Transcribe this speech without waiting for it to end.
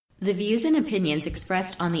The views and opinions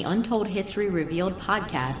expressed on the Untold History Revealed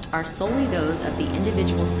podcast are solely those of the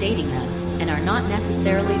individual stating them and are not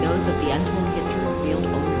necessarily those of the Untold History Revealed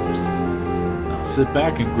owners. Now sit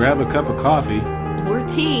back and grab a cup of coffee Or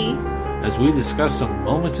tea as we discuss some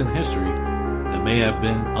moments in history that may have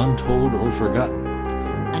been untold or forgotten.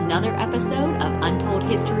 Another episode of Untold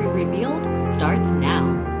History Revealed starts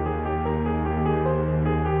now.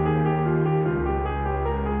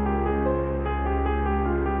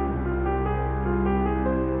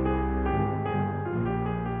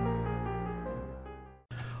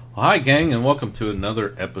 Hi, gang, and welcome to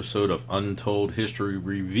another episode of Untold History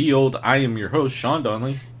Revealed. I am your host, Sean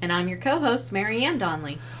Donnelly. And I'm your co-host, Mary Ann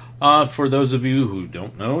Donnelly. For those of you who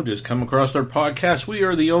don't know, just come across our podcast, we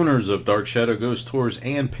are the owners of Dark Shadow Ghost Tours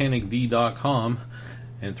and PanicD.com.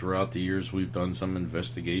 And throughout the years, we've done some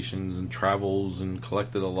investigations and travels and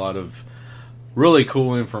collected a lot of really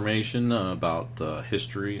cool information about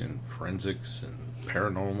history and forensics and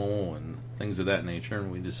paranormal and things of that nature.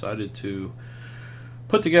 And we decided to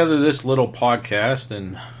put together this little podcast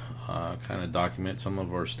and kind of document some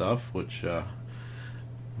of our stuff, which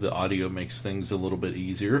the audio makes things a little bit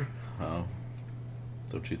easier.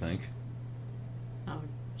 Don't you think? Oh,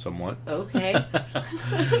 somewhat. Okay.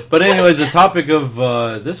 But anyways, the topic of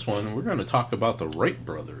this one, we're going to talk about the Wright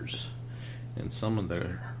brothers and some of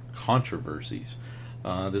their controversies.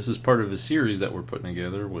 This is part of a series that we're putting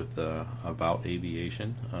together with about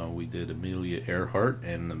aviation. We did Amelia Earhart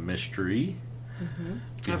and the mystery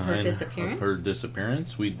Of her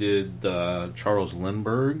disappearance. We did Charles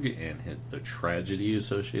Lindbergh and the tragedy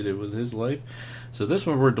associated with his life. So this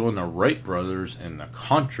one we're doing the Wright brothers and the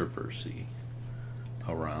controversy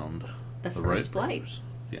around the Wright first flight. brothers.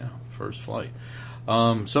 Yeah, first flight.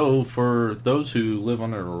 So for those who live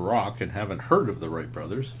under a rock and haven't heard of the Wright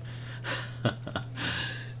brothers,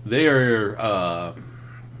 they are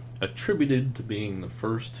attributed to being the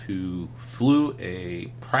first who flew a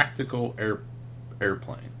practical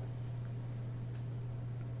airplane.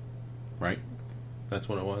 Right? That's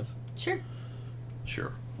what it was?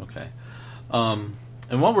 Sure. Okay.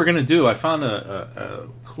 And what we're going to do, I found a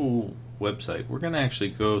cool website. We're going to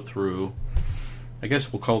actually go through, I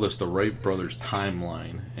guess we'll call this the Wright brothers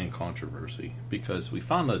timeline and controversy, because we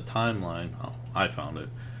found a timeline. Oh, I found it.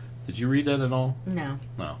 Did you read that at all? No.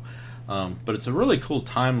 But it's a really cool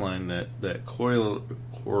timeline that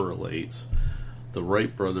correlates the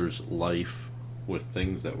Wright brothers' life with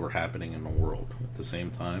things that were happening in the world at the same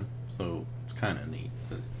time. So it's kind of neat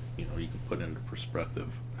that, you can put into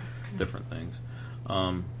perspective different things.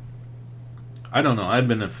 I don't know. I've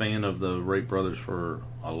been a fan of the Wright brothers for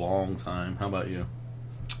a long time. How about you?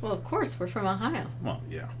 Well, of course, we're from Ohio. Well,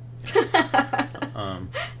 yeah.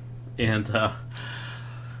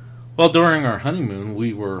 Well, during our honeymoon,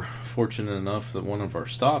 we were fortunate enough that one of our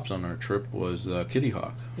stops on our trip was Kitty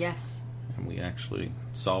Hawk. Yes. And we actually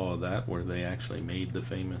saw that, where they actually made the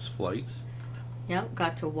famous flights. Yep,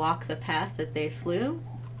 got to walk the path that they flew.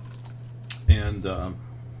 And,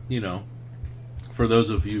 for those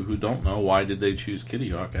of you who don't know, why did they choose Kitty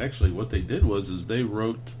Hawk? Actually, what they did was they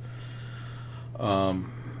wrote the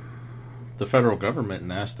federal government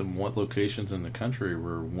and asked them what locations in the country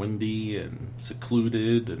were windy and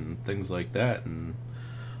secluded and things like that. And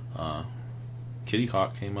Kitty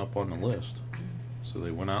Hawk came up on the list. So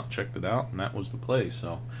they went out, checked it out, and that was the place.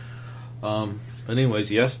 So,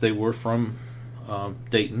 anyways, yes, they were from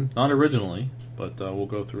Dayton, not originally, but we'll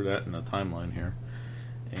go through that in the timeline here.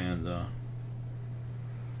 And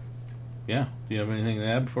yeah, do you have anything to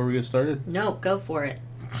add before we get started? No, go for it.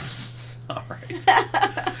 All right.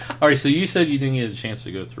 All right. So you said you didn't get a chance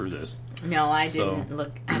to go through this. No, I didn't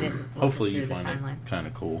look. I didn't. Look hopefully, through you the find timeline. it kind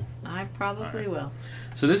of cool. I probably will.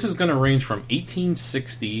 So this is going to range from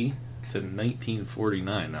 1860 to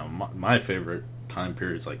 1949. Now, my favorite time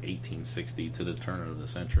period is like 1860 to the turn of the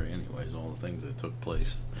century. Anyways, all the things that took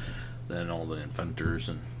place, then all the inventors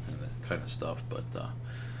and that kind of stuff. But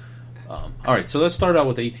all right. So let's start out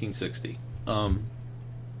with 1860.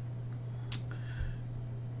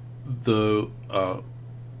 The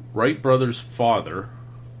Wright brothers' father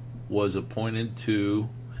was appointed to,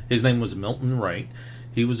 his name was Milton Wright.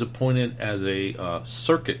 He was appointed as a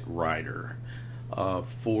circuit rider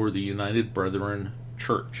for the United Brethren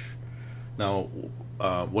Church. Now,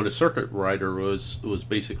 what a circuit rider was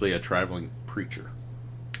basically a traveling preacher.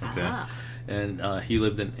 Okay, and he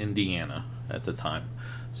lived in Indiana at the time.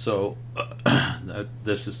 So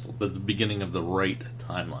this is the beginning of the Wright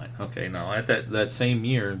timeline. Okay, now at that same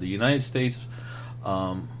year, the United States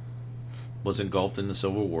was engulfed in the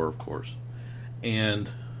Civil War, of course.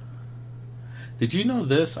 And did you know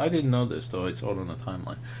this? I didn't know this, though. I saw it on the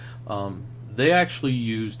timeline. They actually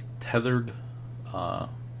used tethered,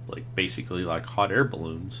 basically like hot air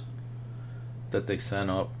balloons that they sent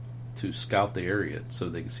up to scout the area so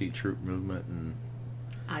they could see troop movement and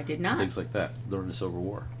I did not. things like that during the Civil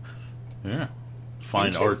War. Yeah.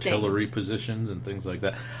 Find artillery positions and things like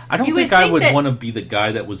that. I don't think I would want to be the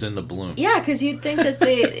guy that was in the balloon. Yeah, because you'd think that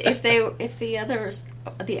if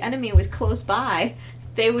the enemy was close by,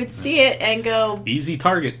 they would see it and go easy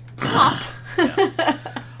target. Pop. Yeah.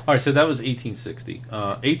 All right, so that was 1860.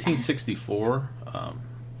 1864,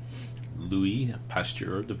 Louis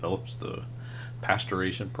Pasteur develops the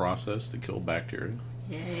pasteurization process to kill bacteria.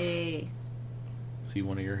 Yay! Is he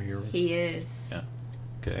one of your heroes? He is. Yeah.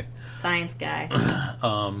 Okay. Science guy.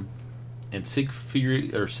 And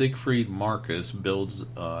Siegfried Marcus builds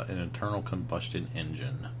an internal combustion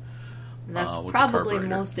engine. That's probably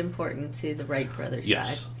most important to the Wright brothers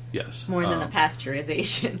side. Yes. More than the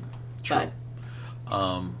pasteurization. True.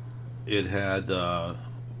 But. It had a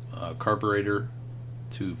carburetor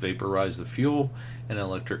to vaporize the fuel and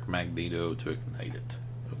electric magneto to ignite it.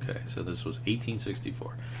 Okay, so this was 1864.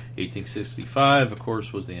 1865, of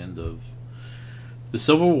course, was the end of the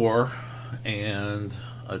Civil War, and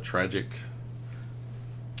a tragic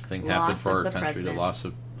thing happened for our country, the loss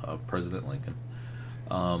of President Lincoln.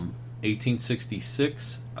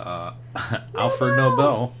 1866, Alfred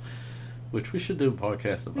Nobel, which we should do a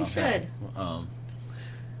podcast about. We should.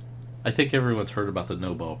 I think everyone's heard about the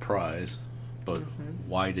Nobel Prize, but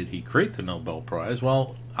why did he create the Nobel Prize?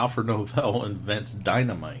 Well, Alfred Nobel invents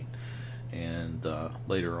dynamite, and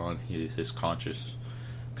later on his conscience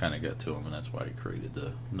kind of got to him, and that's why he created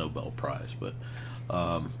the Nobel Prize. But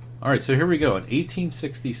all right, so here we go. In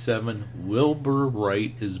 1867, Wilbur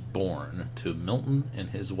Wright is born to Milton and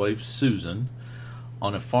his wife Susan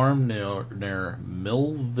on a farm near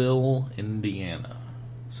Millville, Indiana.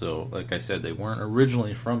 So, like I said, they weren't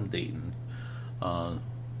originally from Dayton.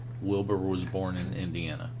 Wilbur was born in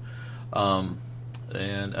Indiana.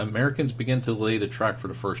 And Americans began to lay the track for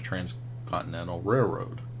the first transcontinental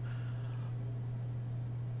railroad.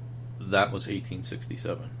 That was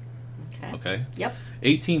 1867. Okay? Yep.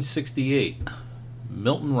 1868,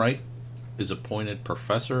 Milton Wright is appointed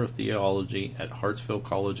professor of theology at Hartsfield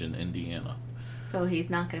College in Indiana. So he's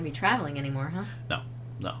not going to be traveling anymore, huh? No.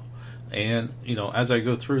 And, as I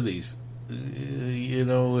go through these,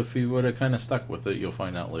 if he would have kind of stuck with it, you'll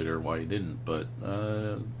find out later why he didn't. But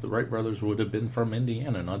the Wright brothers would have been from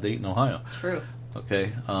Indiana, not Dayton, Ohio. True.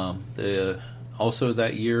 Okay. Also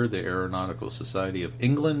that year, the Aeronautical Society of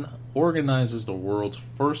England organizes the world's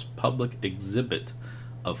first public exhibit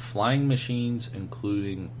of flying machines,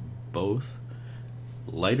 including both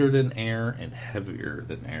lighter than air and heavier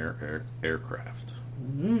than air aircraft.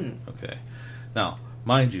 Okay. Now,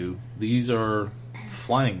 mind you, these are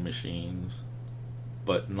flying machines,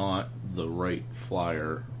 but not the Wright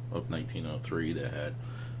Flyer of 1903 that had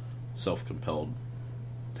self-compelled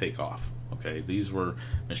takeoff. Okay, these were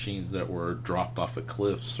machines that were dropped off of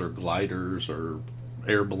cliffs or gliders or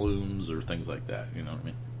air balloons or things like that. You know what I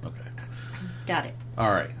mean? Okay. Got it. All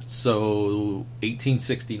right. So,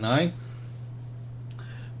 1869,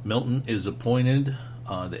 Milton is appointed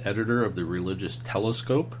the editor of the Religious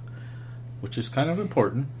Telescope, which is kind of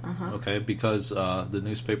important, okay, because the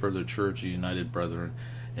newspaper of the Church of United Brethren,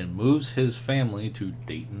 and moves his family to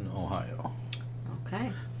Dayton, Ohio.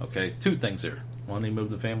 Okay, two things here. One, he moved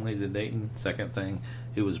the family to Dayton. Second thing,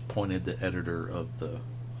 he was appointed the editor of the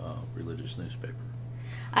religious newspaper.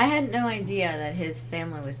 I had no idea that his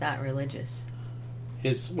family was that religious.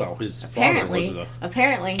 His father was apparently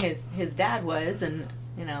his dad was, and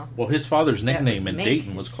Well, his father's nickname in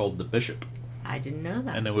Dayton was called the Bishop. I didn't know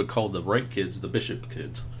that. And they would call the Wright kids the Bishop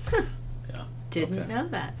kids. Yeah. Didn't know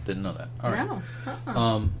that. Didn't know that. All right.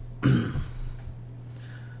 No.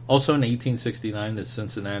 Also in 1869, the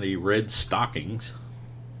Cincinnati Red Stockings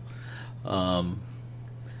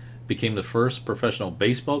became the first professional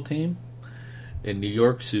baseball team. In New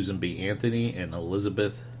York, Susan B. Anthony and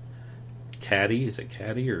Elizabeth Cady, is it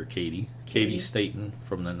Cady or Katie? Katie Staton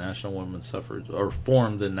from the National Women's Suffrage, or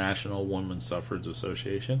formed the National Women's Suffrage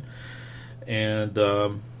Association. And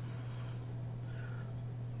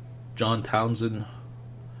John Townsend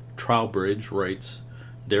Trowbridge writes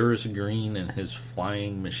Darius Green and His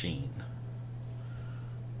Flying Machine,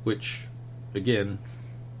 which, again,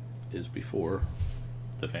 is before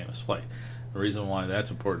the famous flight. The reason why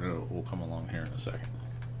that's important will come along here in a second.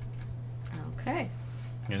 Okay.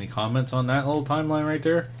 Any comments on that little timeline right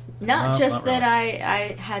there? Not that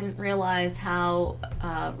I hadn't realized how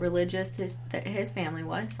religious his family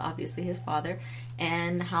was, obviously his father,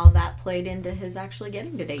 and how that played into his actually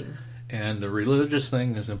getting to Dayton. And the religious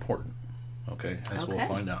thing is important, okay, as we'll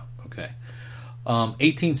find out. Okay.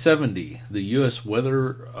 1870, the U.S.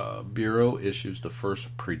 Weather Bureau issues the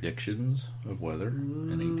first predictions of weather in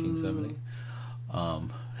 1870.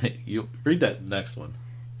 You read that next one.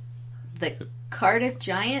 The Cardiff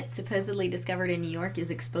Giant, supposedly discovered in New York,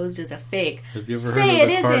 is exposed as a fake. Have you ever Say heard of it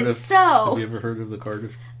the isn't Cardiff, so. Have you ever heard of the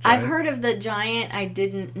Cardiff Giant? I've heard of the Giant. I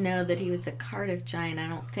didn't know that he was the Cardiff Giant, I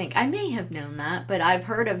don't think. I may have known that, but I've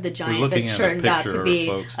heard of the Giant that turned out to be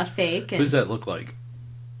a fake. Who does that look like?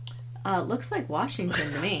 Looks like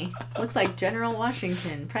Washington to me. Looks like General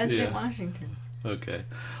Washington, President Washington. Okay.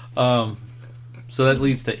 So that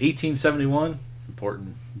leads to 1871,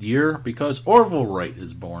 important year, because Orville Wright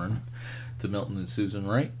is born to Milton and Susan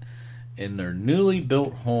Wright in their newly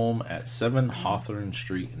built home at 7 Hawthorne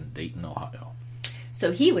Street in Dayton, Ohio.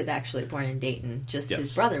 So he was actually born in Dayton, just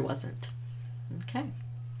his brother wasn't. Okay.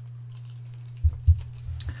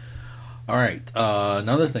 All right.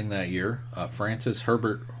 Another thing that year, Francis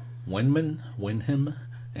Herbert Wyndham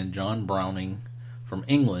and John Browning from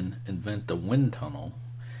England invent the wind tunnel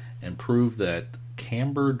and prove that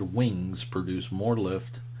cambered wings produce more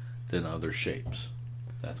lift than other shapes.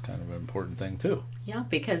 That's kind of an important thing too. Yeah,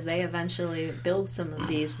 because they eventually build some of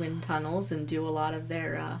these wind tunnels and do a lot of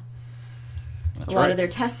their of their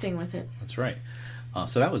testing with it. That's right.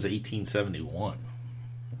 So that was 1871.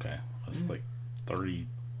 Okay, that's like 30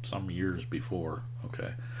 some years before.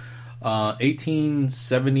 Okay.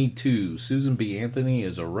 1872, Susan B. Anthony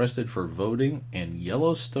is arrested for voting, and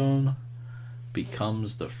Yellowstone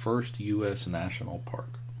becomes the first U.S. national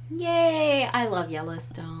park. Yay! I love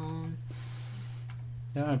Yellowstone.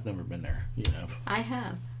 Yeah, I've never been there. You have. I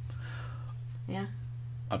have. Yeah.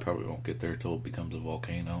 I probably won't get there till it becomes a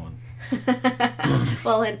volcano. And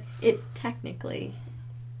well, it technically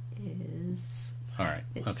is. All right.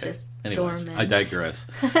 It's okay. just Anyways, dormant. I digress.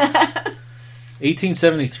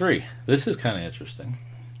 1873. This is kind of interesting.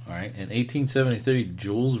 All right. In 1873,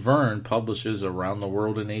 Jules Verne publishes Around the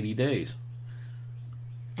World in 80 Days.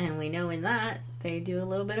 And we know in that they do a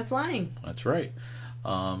little bit of flying. That's right.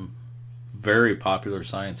 Very popular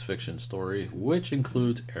science fiction story, which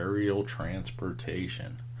includes aerial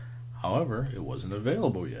transportation. However, it wasn't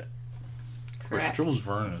available yet. Correct. Of course, Jules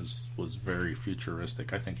Verne was very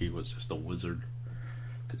futuristic. I think he was just a wizard.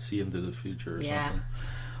 Could see into the future or something.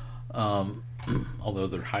 Although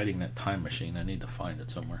they're hiding that time machine. I need to find it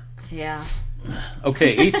somewhere. Yeah.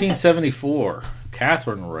 Okay, 1874.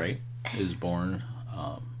 Catherine Wright is born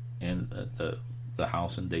in the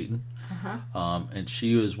house in Dayton. Uh-huh. And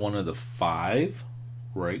she was one of the 5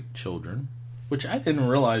 Wright children, which I didn't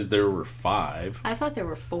realize there were 5. I thought there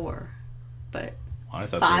were 4, but I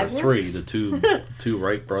thought there were 3. The two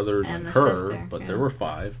Wright brothers and her, sister, but there were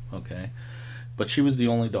 5. Okay, but she was the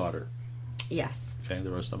only daughter. Yes. Okay,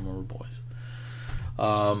 the rest of them were boys.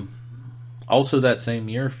 Also that same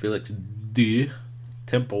year, Felix de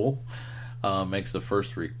Temple makes the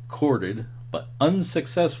first recorded but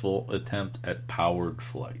unsuccessful attempt at powered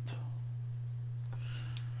flight.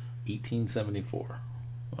 1874.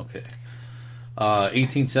 Okay.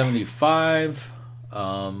 1875,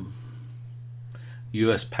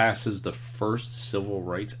 U.S. passes the first Civil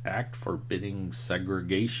Rights Act forbidding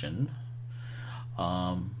segregation,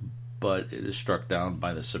 but it is struck down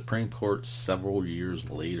by the Supreme Court several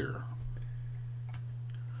years later.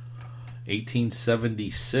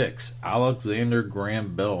 1876, Alexander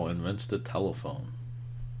Graham Bell invents the telephone,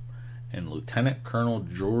 and Lieutenant Colonel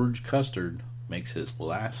George Custer makes his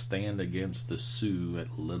last stand against the Sioux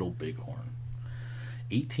at Little Bighorn.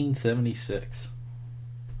 1876.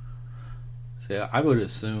 See, I would have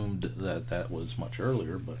assumed that was much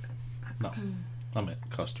earlier, but no. I meant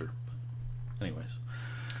Custer. But anyways.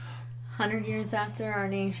 100 years after our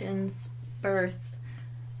nation's birth,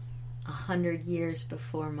 100 years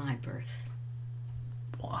before my birth.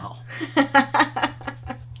 Wow.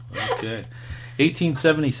 Okay.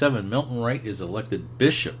 1877, Milton Wright is elected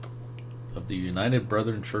bishop of the United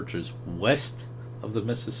Brethren Churches west of the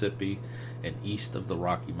Mississippi and east of the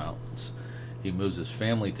Rocky Mountains. He moves his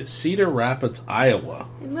family to Cedar Rapids, Iowa.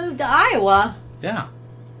 He moved to Iowa? Yeah.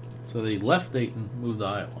 So they left Dayton, moved to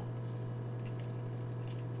Iowa.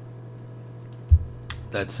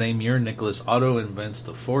 That same year, Nicholas Otto invents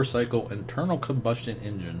the 4-cycle internal combustion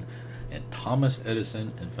engine, and Thomas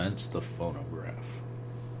Edison invents the phonograph.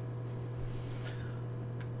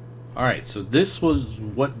 All right, so this was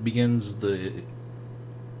what begins the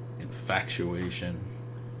infatuation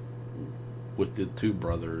with the two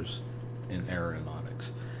brothers in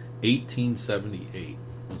aeronautics. 1878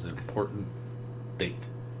 was an important date,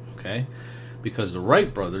 okay? Because the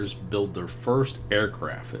Wright brothers built their first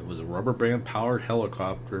aircraft. It was a rubber band powered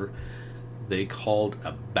helicopter they called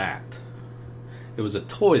a Bat. It was a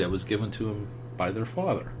toy that was given to him by their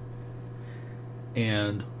father.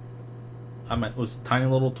 And it was a tiny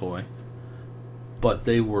little toy, but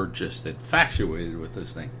they were just infatuated with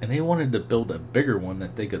this thing. And they wanted to build a bigger one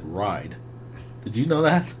that they could ride. Did you know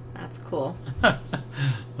that? That's cool.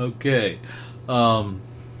 Okay.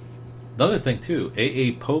 Another thing, too.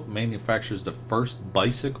 A.A. Pope manufactures the first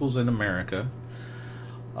bicycles in America.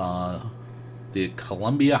 The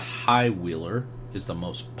Columbia High Wheeler is the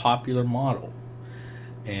most popular model.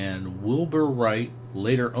 And Wilbur Wright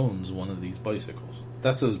later owns one of these bicycles.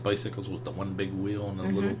 That's those bicycles with the one big wheel and the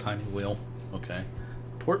little tiny wheel. Okay.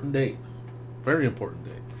 Important date. Very important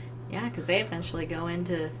date. Yeah, because they eventually go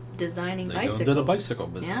into designing bicycles. They go into the bicycle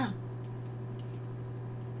business. Yeah.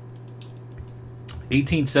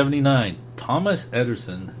 1879, Thomas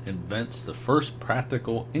Edison invents the first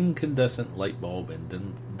practical incandescent light bulb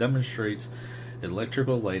and demonstrates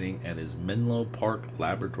electrical lighting at his Menlo Park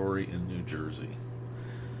laboratory in New Jersey.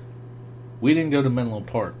 We didn't go to Menlo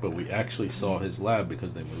Park, but we actually saw his lab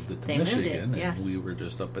because they moved it to Michigan. Yes. And we were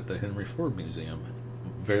just up at the Henry Ford Museum.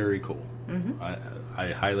 Very cool. Mm-hmm.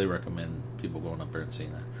 I highly recommend people going up there and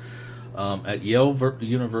seeing that. At Yale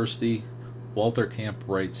University, Walter Camp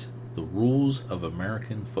writes The Rules of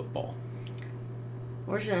American Football.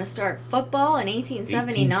 We're going to start football in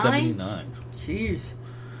 1879? 1879. Jeez.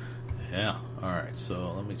 Yeah. All right.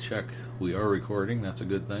 So let me check. We are recording. That's a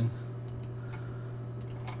good thing.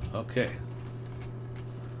 Okay.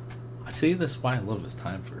 I see this is why I love this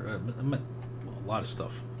time for a lot of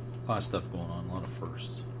stuff. A lot of stuff going on. A lot of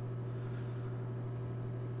firsts.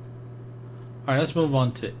 All right. Let's move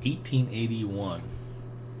on to 1881.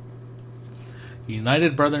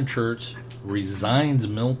 United Brethren Church resigns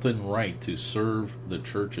Milton Wright to serve the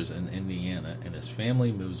churches in Indiana, and his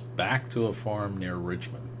family moves back to a farm near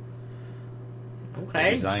Richmond.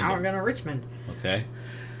 Okay, now we're going to Richmond. Okay.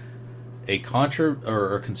 A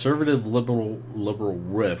conservative liberal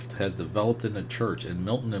rift has developed in the church, and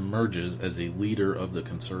Milton emerges as a leader of the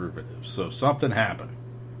conservatives. So something happened.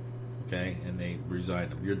 Okay, and they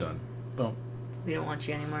resigned him. You're done. Boom. We don't want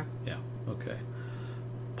you anymore. Yeah, okay.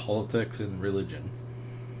 Politics and religion.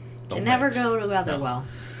 They never go together well.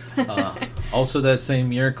 Also that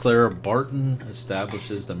same year, Clara Barton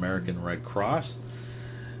establishes the American Red Cross,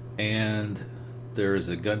 and there is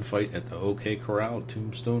a gunfight at the OK Corral,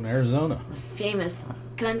 Tombstone, Arizona. The famous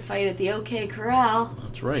gunfight at the OK Corral.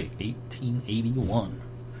 That's right, 1881.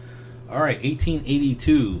 All right,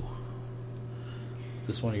 1882. Is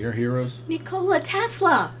this one of your heroes? Nikola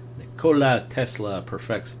Tesla. Nikola Tesla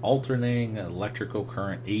perfects alternating electrical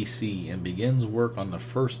current AC and begins work on the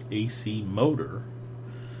first AC motor.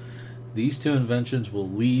 These two inventions will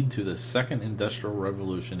lead to the second industrial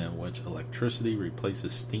revolution, in which electricity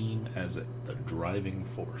replaces steam as the driving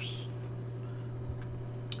force.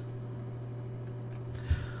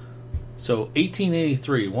 So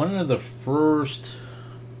 1883, one of the first,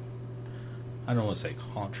 I don't want to say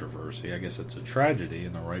controversy, I guess it's a tragedy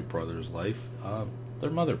in the Wright brothers' life. Their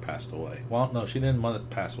mother passed away. Well, no, she didn't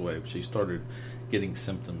pass away, but she started getting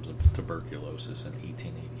symptoms of tuberculosis in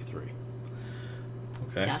 1883.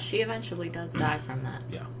 Okay. Yeah, she eventually does die from that.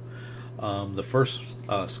 Yeah. The first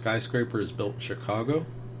skyscraper is built in Chicago.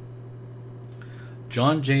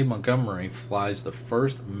 John J. Montgomery flies the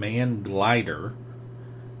first manned glider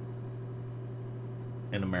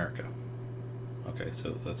in America. Okay,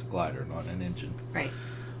 so that's a glider, not an engine. Right.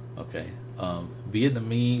 Okay.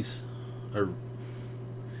 Viennese,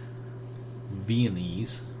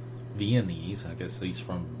 I guess he's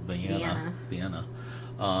from Vienna.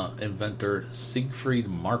 Inventor Siegfried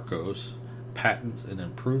Marcos patents an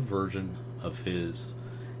improved version of his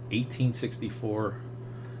 1864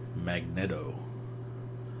 Magneto.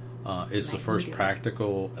 It's the first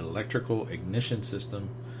practical electrical ignition system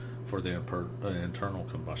for the internal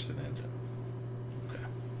combustion engine. Okay.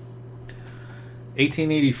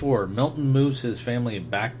 1884, Milton moves his family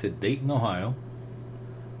back to Dayton, Ohio,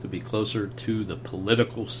 to be closer to the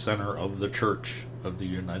political center of the Church of the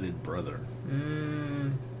United Brethren.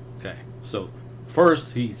 Okay, so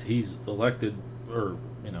first he's elected, or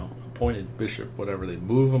appointed bishop, whatever. They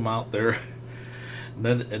move him out there,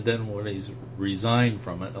 and then when he's resigned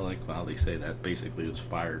from it, like how they say that, basically he was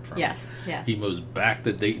fired from it. Yes, yeah. He moves back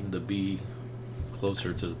to Dayton to be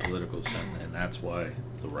closer to the political center, and that's why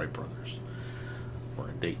the Wright brothers were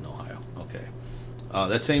in Dayton, Ohio. Okay.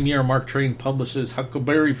 That same year, Mark Twain publishes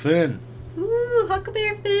Huckleberry Finn. Ooh,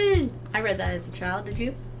 Huckleberry Finn! I read that as a child. Did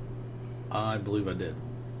you? I believe I did.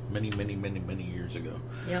 Many years ago.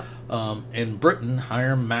 Yep. In Britain,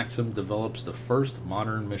 Hiram Maxim develops the first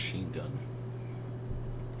modern machine gun.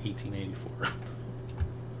 1884.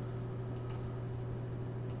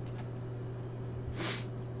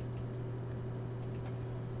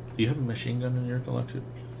 Do you have a machine gun in your collection?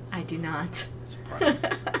 I do not.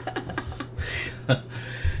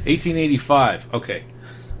 1885. Okay.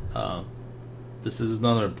 This is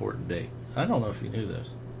another important date. I don't know if you knew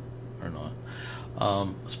this or not.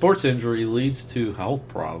 Sports injury leads to health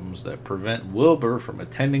problems that prevent Wilbur from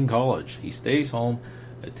attending college. He stays home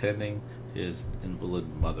attending his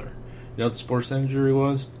invalid mother. You know what the sports injury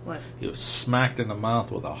was? What? He was smacked in the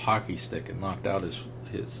mouth with a hockey stick and knocked out his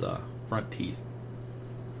front teeth.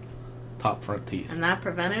 Top front teeth. And that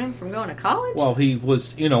prevented him from going to college? Well, he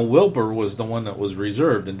was, Wilbur was the one that was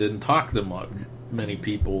reserved and didn't talk to many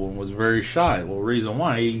people and was very shy. Well, reason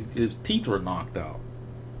why, his teeth were knocked out.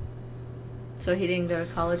 So he didn't go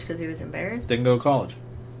to college because he was embarrassed? Didn't go to college.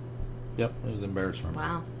 Yep, it was embarrassed for him.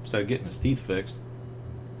 Wow. Instead of getting his teeth fixed,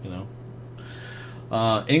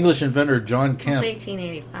 English inventor John Kemp. It's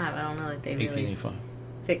 1885. I don't know that they really 1885.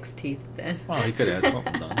 fixed teeth then. Well, he could have had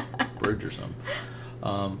something done. Bridge or something.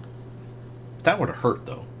 That would have hurt,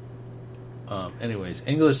 though. Anyways,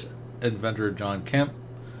 English inventor John Kemp.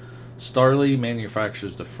 Starley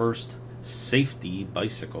manufactures the first safety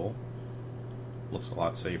bicycle. Looks a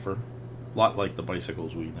lot safer. A lot like the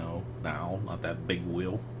bicycles we know now. Not that big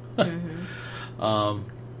wheel. Mm-hmm.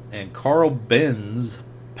 And Carl Benz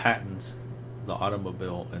patents the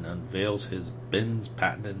automobile and unveils his Benz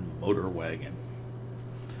patented motor wagon.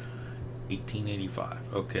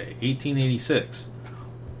 1885. Okay, 1886.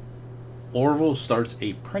 Orville starts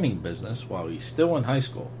a printing business while he's still in high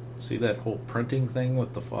school. See that whole printing thing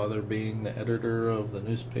with the father being the editor of the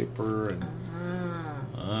newspaper? And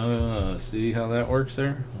see how that works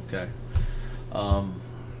there? Okay.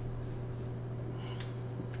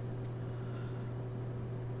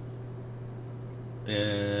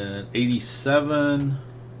 In 87,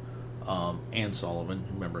 Anne Sullivan,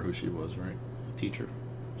 remember who she was, right? A teacher.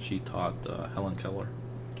 She taught Helen Keller,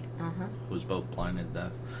 who was both blind and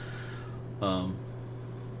deaf.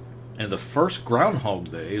 And the first Groundhog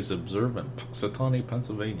Day is observed in Punxsutawney,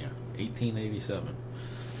 Pennsylvania, 1887.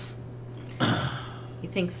 You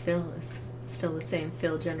think Phil is still the same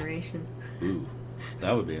Phil generation? Ooh,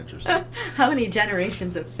 that would be interesting. How many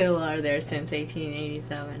generations of Phil are there since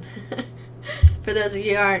 1887? For those of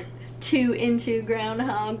you who aren't too into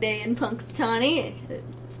Groundhog Day in Punxsutawney,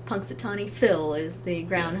 Punxsutawney Phil is the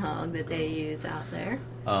groundhog that they use out there.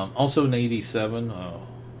 Also in 87,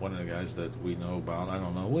 one of the guys that we know about, I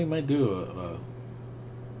don't know, we might do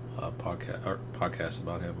a podcast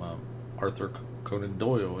about him. Arthur Conan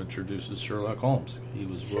Doyle introduces Sherlock Holmes. He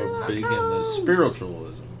was real big in the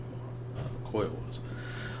spiritualism. Coyle was.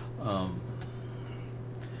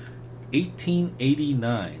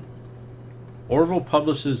 1889. Orville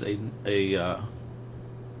publishes it's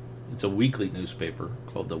a weekly newspaper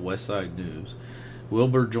called the West Side News.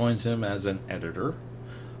 Wilbur joins him as an editor.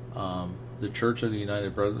 The Church of the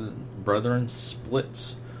United Brethren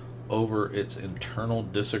splits over its internal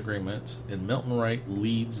disagreements, and Milton Wright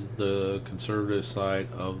leads the conservative side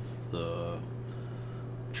of the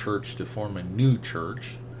church to form a new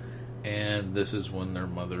church, and this is when their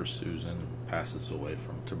mother, Susan, passes away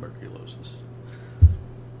from tuberculosis.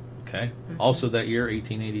 Okay. Mm-hmm. Also that year,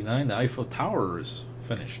 1889, the Eiffel Tower is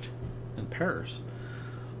finished in Paris.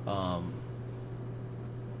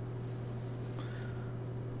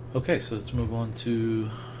 Okay, so let's move on to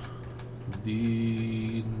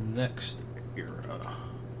the next era.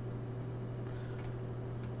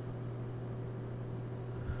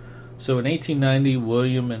 So in 1890,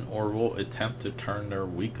 William and Orville attempt to turn their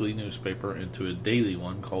weekly newspaper into a daily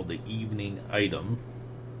one called the Evening Item.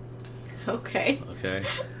 Okay.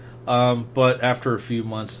 But after a few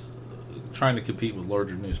months trying to compete with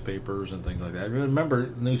larger newspapers and things like that.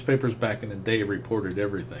 Remember, newspapers back in the day reported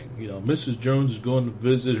everything. Mrs. Jones is going to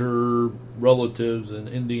visit her relatives in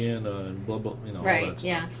Indiana and blah, blah, right, all that stuff.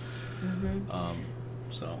 Yes.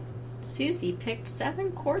 Mm-hmm. Susie picked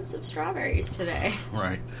 7 quarts of strawberries today.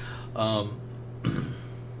 Right.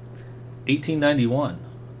 1891,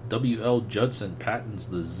 W.L. Judson patents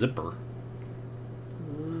the zipper.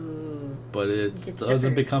 But it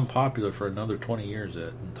doesn't become popular for another 20 years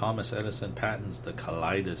yet. And Thomas Edison patents the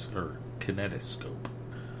kinetoscope,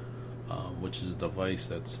 which is a device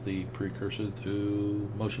that's the precursor to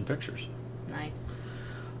motion pictures. Nice.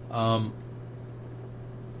 Now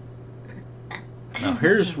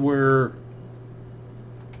here's where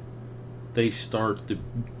they start to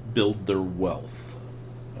build their wealth.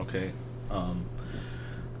 Okay?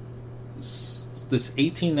 This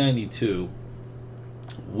 1892...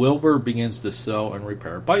 Wilbur begins to sell and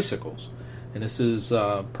repair bicycles. And this is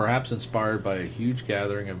perhaps inspired by a huge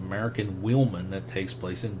gathering of American wheelmen that takes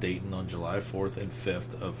place in Dayton on July 4th and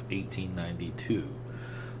 5th of 1892.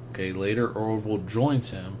 Okay, later Orville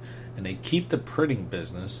joins him, and they keep the printing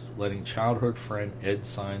business, letting childhood friend Ed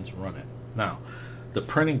Sines run it. Now, the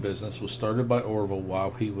printing business was started by Orville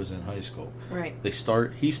while he was in high school. Right.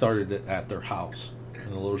 He started it at their house,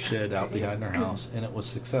 in a little shed out behind their house, and it was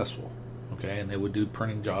successful. Okay, and they would do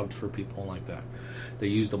printing jobs for people like that. They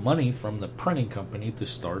used the money from the printing company to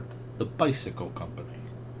start the bicycle company.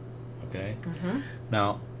 Okay? Mm-hmm.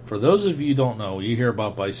 Now, for those of you who don't know, you hear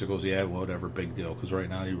about bicycles, yeah, whatever, big deal. Because right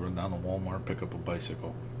now you run down to Walmart and pick up a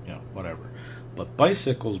bicycle. Yeah, whatever. But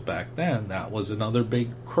bicycles back then, that was another big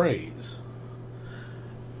craze.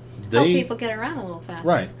 Help people get around a little faster.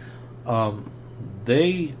 Right.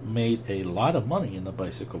 They made a lot of money in the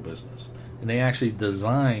bicycle business. And they actually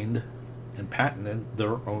designed and patented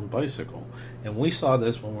their own bicycle. And we saw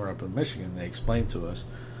this when we were up in Michigan. They explained to us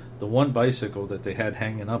the one bicycle that they had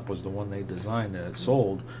hanging up was the one they designed that it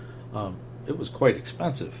sold. It was quite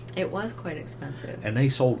expensive. It was quite expensive. And they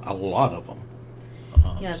sold a lot of them.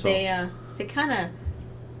 They kind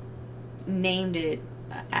of named it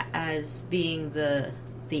as being the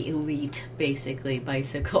elite, basically,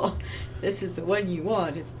 bicycle. This is the one you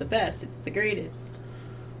want. It's the best. It's the greatest.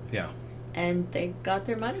 Yeah. And they got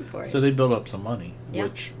their money for it. So they built up some money, yeah.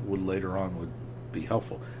 which would later on would be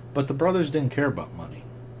helpful. But the brothers didn't care about money,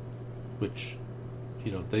 which,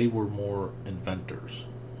 they were more inventors.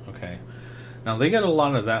 Okay. Now, they got a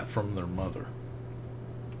lot of that from their mother.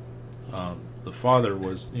 The father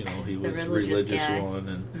was, he was a religious one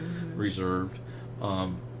and reserved.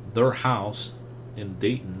 Their house in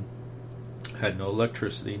Dayton had no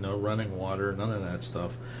electricity, no running water, none of that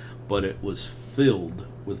stuff, but it was filled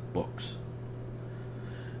with books.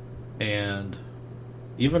 And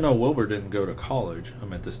even though Wilbur didn't go to college,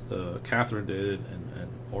 Catherine did and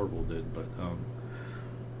Orville did, but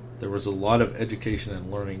there was a lot of education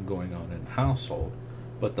and learning going on in the household.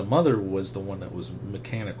 But the mother was the one that was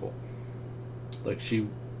mechanical. Like, she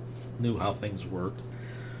knew how things worked,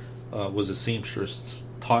 was a seamstress,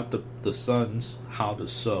 taught the sons how to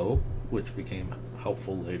sew, which became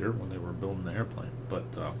helpful later when they were building the airplane. But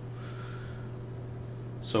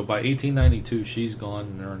so by 1892, she's gone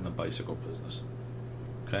and they're in the bicycle business.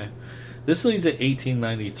 Okay, this leads to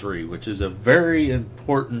 1893, which is a very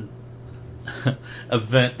important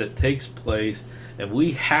event that takes place, and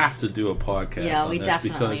we have to do a podcast on this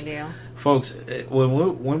definitely because, do. Folks,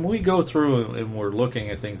 when we go through and we're looking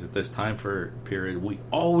at things at this time period, we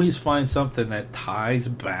always find something that ties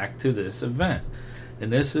back to this event.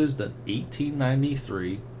 And this is the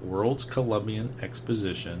 1893 World's Columbian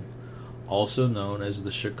Exposition, also known as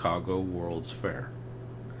the Chicago World's Fair.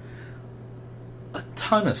 A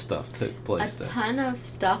ton of stuff took place there. A ton of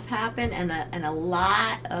stuff happened, and a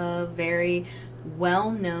lot of very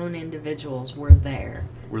well-known individuals were there.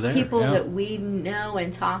 People that we know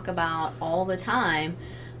and talk about all the time,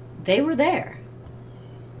 they were there.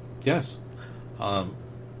 Yes.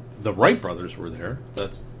 The Wright brothers were there.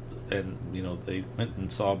 And they went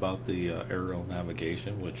and saw about the aerial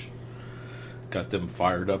navigation, which got them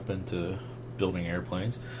fired up into building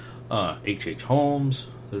airplanes. H.H. Holmes,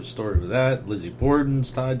 there's a story with that. Lizzie Borden's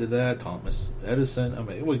tied to that. Thomas Edison. I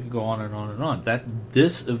mean, we could go on and on and on.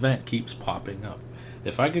 This event keeps popping up.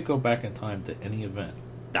 If I could go back in time to any event,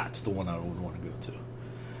 that's the one I would want to go to.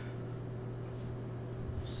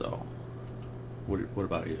 So, what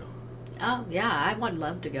about you? Oh, yeah, I would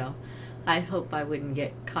love to go. I hope I wouldn't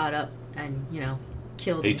get caught up and,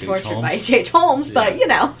 killed and tortured by H.H. Holmes, but,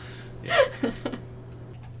 Yeah.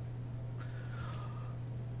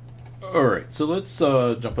 All right, so let's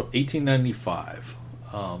jump up. 1895.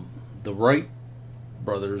 The Wright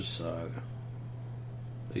brothers,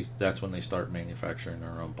 that's when they start manufacturing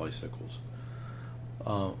their own bicycles.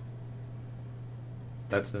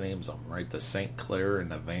 That's the names of them, right? The St. Clair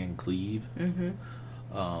and the Van Cleve. Mm-hmm.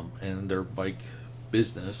 And their bike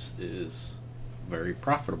business is very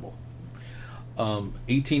profitable.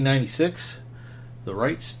 1896, the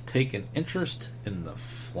Wrights take an interest in the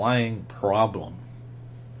flying problem.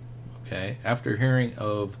 Okay, after hearing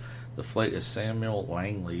of the flight of Samuel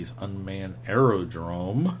Langley's unmanned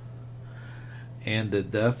aerodrome and the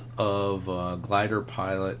death of glider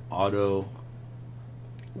pilot Otto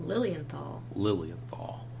Lilienthal.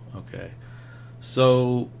 Okay,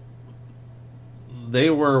 so they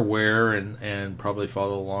were aware and probably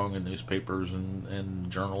followed along in newspapers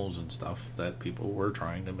and journals and stuff that people were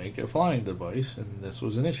trying to make a flying device, and this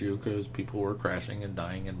was an issue because people were crashing and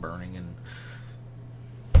dying and burning and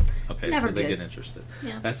Never so they good. get interested.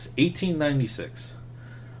 Yeah. That's 1896.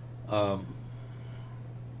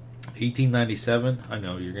 1897, I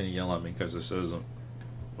know you're going to yell at me because this doesn't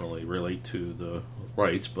really relate to the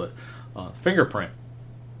Wrights, but fingerprint.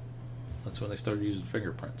 That's when they started using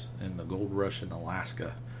fingerprints. In the gold rush in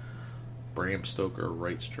Alaska, Bram Stoker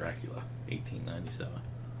writes Dracula, 1897.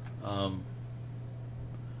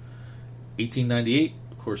 1898,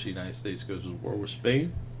 of course, the United States goes to war with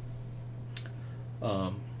Spain.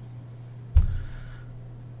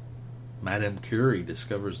 Madame Curie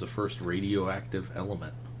discovers the first radioactive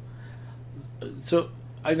element. So,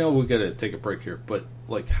 I know we got to take a break here, but,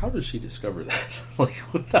 like, how does she discover that? Like,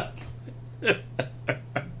 without...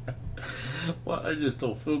 Well, I just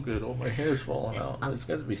don't feel good. All my hair's falling out. There's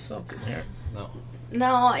got to be something here.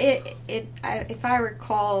 No, if I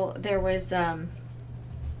recall, there was a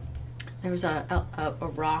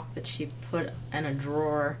rock that she put in a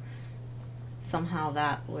drawer. Somehow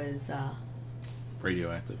that was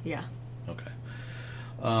radioactive. Yeah. Okay.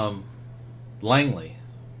 Langley.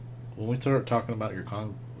 When we start talking about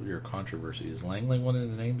your controversy, is Langley one of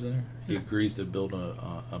the names there? He agrees to build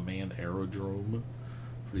a manned aerodrome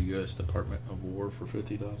for the U.S. Department of War for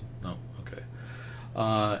 $50,000. No. Okay.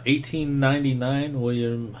 1899,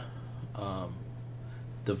 William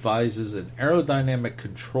devises an aerodynamic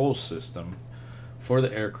control system for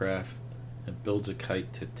the aircraft and builds a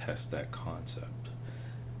kite to test that concept.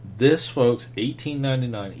 This, folks,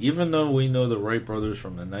 1899, even though we know the Wright brothers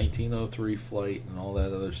from the 1903 flight and all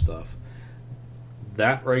that other stuff,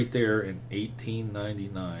 that right there in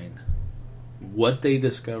 1899, what they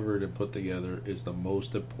discovered and put together is the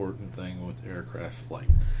most important thing with aircraft flight,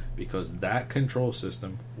 because that control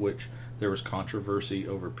system, which there was controversy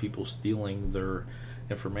over people stealing their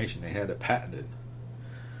information, they had it patented.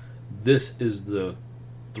 This is the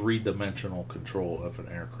three-dimensional control of an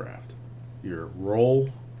aircraft. Your roll,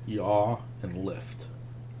 yaw, and lift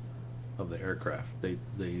of the aircraft. They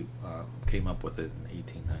came up with it in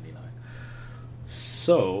 1899.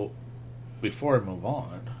 So, before I move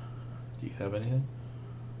on, do you have anything?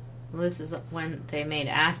 Well, this is when they made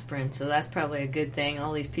aspirin, so that's probably a good thing.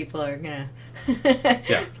 All these people are going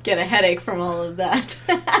to get a headache from all of that.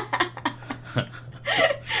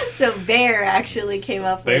 So Bayer actually came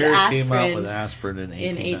up with aspirin. Bayer came out with aspirin in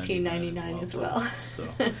 1899 as well. So,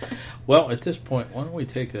 well, at this point, why don't we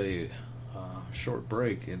take a short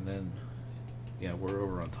break, and then, we're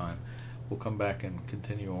over on time. We'll come back and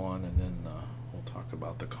continue on, and then we'll talk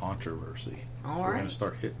about the controversy. All right. We're going to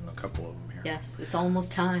start hitting a couple of them here. Yes, it's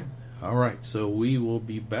almost time. All right, so we will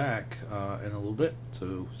be back in a little bit,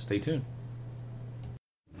 so stay tuned.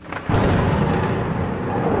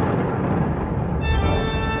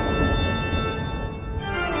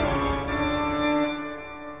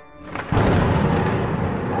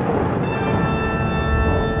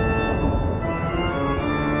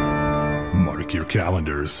 Mark your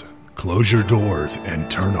calendars, close your doors, and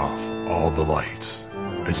turn off all the lights,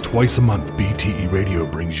 as twice a month BTE Radio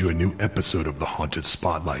brings you a new episode of The Haunted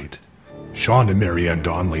Spotlight. Sean and Marianne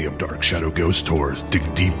Donnelly of Dark Shadow Ghost Tours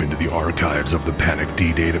dig deep into the archives of the Panic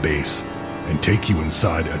D database and take you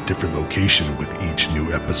inside a different location with each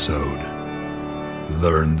new episode.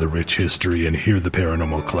 Learn the rich history and hear the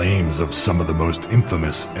paranormal claims of some of the most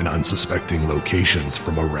infamous and unsuspecting locations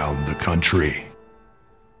from around the country.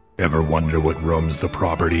 Ever wonder what roams the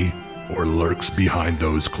property or lurks behind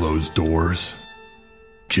those closed doors?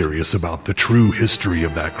 Curious about the true history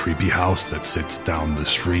of that creepy house that sits down the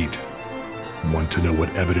street? Want to know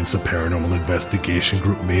what evidence a paranormal investigation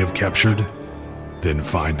group may have captured? Then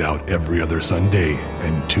find out every other Sunday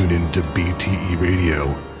and tune in to BTE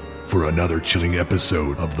Radio for another chilling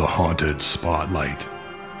episode of The Haunted Spotlight,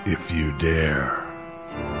 if you dare.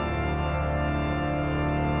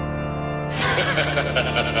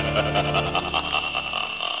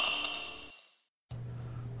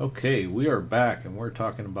 Okay, we are back, and we're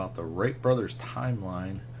talking about the Wright brothers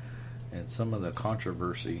timeline and some of the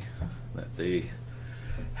controversy that they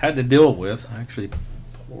had to deal with. Actually,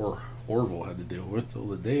 poor Orville had to deal with till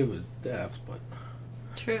the day of his death. But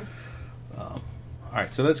true. All right,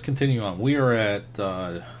 so let's continue on. We are at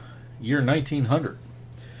year 1900.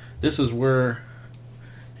 This is where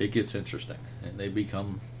it gets interesting, and they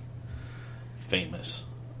become famous.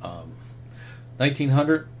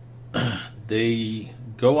 1900, they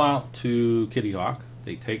go out to Kitty Hawk.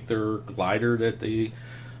 They take their glider that they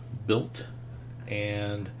built,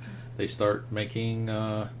 and they start making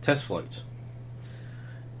test flights.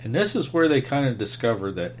 And this is where they kind of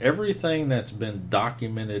discover that everything that's been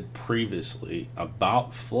documented previously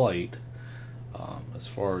about flight, as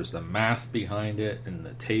far as the math behind it and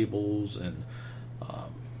the tables and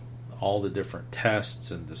all the different tests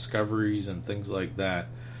and discoveries and things like that,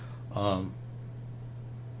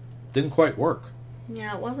 didn't quite work.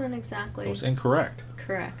 Yeah, it wasn't exactly... It was incorrect.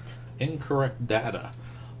 Correct. Incorrect data.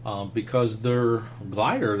 Because their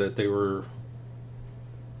glider that they were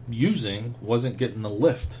using wasn't getting the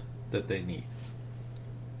lift that they need.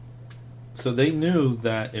 So they knew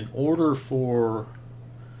that in order for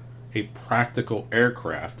a practical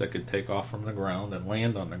aircraft that could take off from the ground and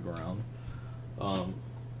land on the ground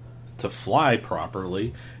to fly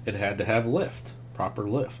properly, it had to have lift, proper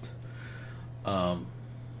lift.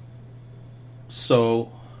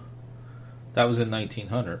 So that was in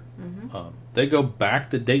 1900. They go back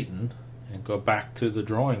to Dayton and go back to the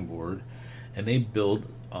drawing board, and they build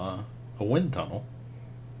a wind tunnel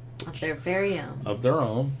Of their very own. Of their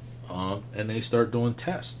own, and they start doing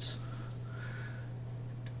tests.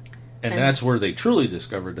 And that's where they truly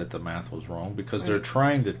discovered that the math was wrong, because they're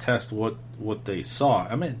trying to test what they saw.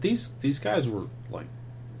 I mean, these guys were like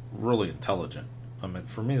really intelligent. I mean,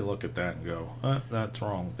 for me to look at that and go, that's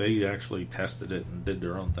wrong. They actually tested it and did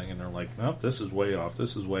their own thing, and they're like, nope, this is way off,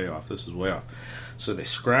 this is way off, this is way off. So they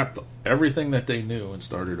scrapped everything that they knew and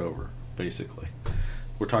started over, basically.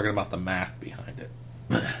 We're talking about the math behind it.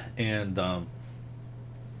 And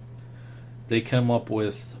they come up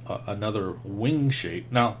with another wing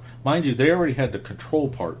shape. Now, mind you, they already had the control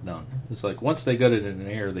part done. It's like once they got it in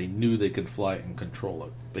the air, they knew they could fly it and control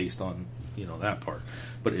it based on, that part.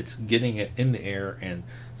 But it's getting it in the air and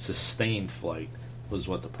sustained flight was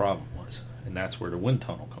what the problem was. And that's where the wind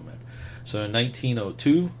tunnel come in. So in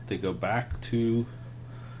 1902, they go back to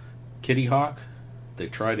Kitty Hawk. They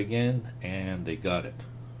tried again, and they got it.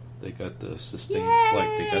 They got the sustained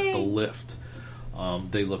flight. They got the lift.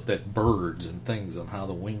 They looked at birds and things on how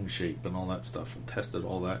the wing shape and all that stuff, and tested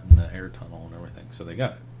all that in the air tunnel and everything. So they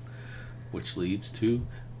got it. Which leads to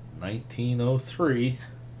 1903,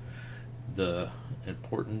 the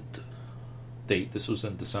important date. This was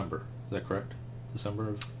in December. Is that correct? December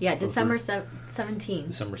of... Yeah, December 17.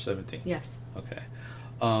 December 17th. Yes. Okay.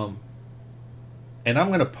 And I'm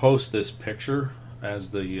going to post this picture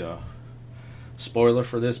as the spoiler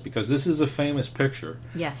for this, because this is a famous picture.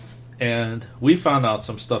 Yes. And we found out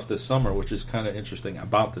some stuff this summer, which is kind of interesting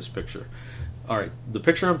about this picture. All right, the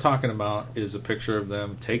picture I'm talking about is a picture of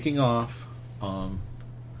them taking off in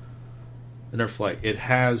their flight. It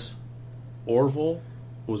has Orville.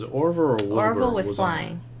 Was it Orville or Wilbur? Orville was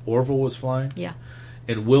flying. Orville was flying? Yeah.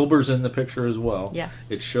 And Wilbur's in the picture as well. Yes.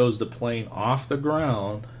 It shows the plane off the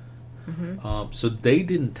ground. Mm-hmm. So they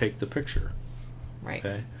didn't take the picture. Right.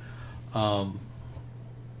 Okay.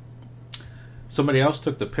 Somebody else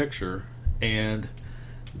took the picture, and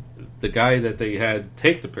the guy that they had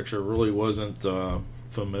take the picture really wasn't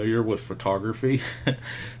familiar with photography.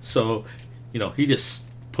 So, he just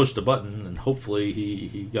pushed a button, and hopefully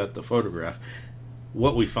he got the photograph.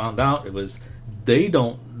 What we found out, it was they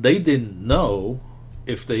didn't know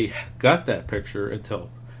if they got that picture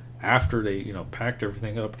until after they, packed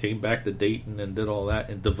everything up, came back to Dayton and did all that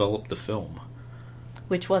and developed the film.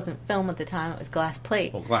 Which wasn't film at the time; it was glass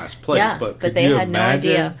plate. Well, glass plate, yeah, but they had no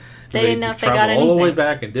idea. They didn't know if they got anything. All the way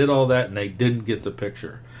back and did all that, and they didn't get the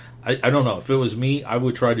picture. I don't know. If it was me, I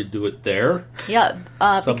would try to do it there. Yeah,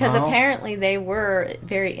 because apparently they were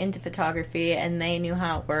very into photography, and they knew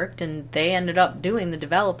how it worked, and they ended up doing the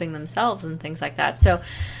developing themselves and things like that. So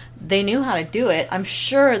they knew how to do it. I'm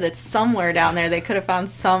sure that somewhere down there they could have found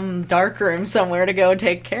some dark room somewhere to go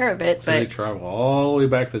take care of it. So they traveled all the way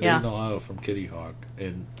back to Dayton, Ohio from Kitty Hawk.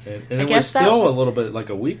 And it was still a little bit like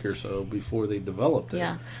a week or so before they developed it.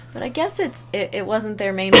 Yeah, but I guess it wasn't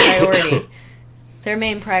their main priority. Their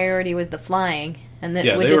main priority was the flying, and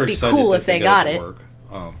that would just be cool if they got it.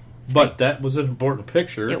 But that was an important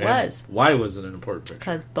picture. It was. Why was it an important picture?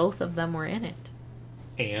 Because both of them were in it.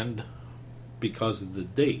 And because of the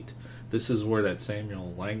date. This is where that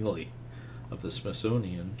Samuel Langley of the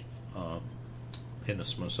Smithsonian, in the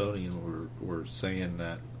Smithsonian, were saying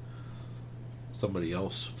that somebody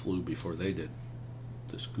else flew before they did.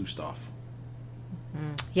 This Gustav.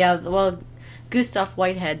 Yeah, well, Gustav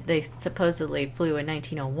Whitehead, they supposedly flew in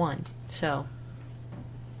 1901, so.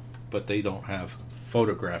 But they don't have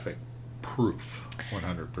photographic proof,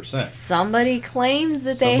 100%. Somebody claims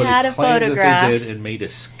that they had a photograph. That they did and made a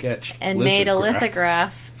sketch and made a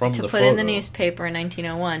lithograph to put in the newspaper in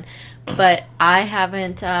 1901. But I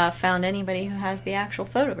haven't found anybody who has the actual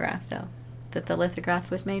photograph, though, that the lithograph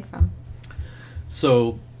was made from.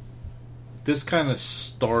 So, this kind of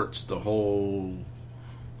starts the whole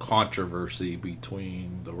controversy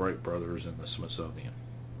between the Wright brothers and the Smithsonian.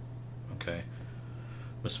 Okay?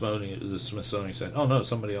 The Smithsonian said, oh no,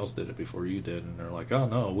 somebody else did it before you did. And they're like, oh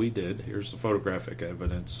no, we did. Here's the photographic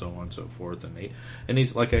evidence, so on and so forth. And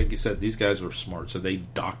these, like I said, these guys were smart, so they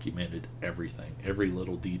documented everything. Every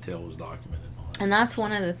little detail was documented. And that's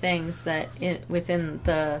one of the things that within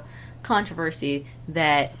the controversy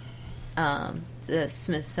that the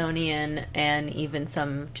Smithsonian and even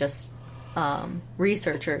some just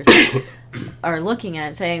researchers are looking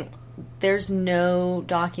at, saying there's no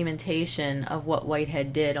documentation of what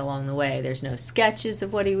Whitehead did along the way. There's no sketches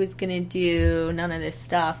of what he was going to do, none of this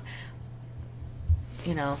stuff.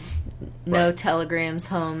 You know, no Right. telegrams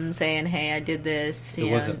home saying, hey, I did this. It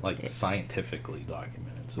you wasn't know. like scientifically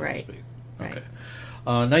documented, so Right. to speak. Right. Okay.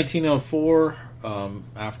 1904,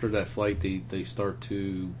 after that flight, they start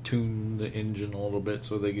to tune the engine a little bit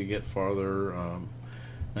so they could get farther.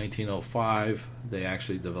 1905, they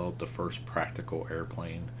actually developed the first practical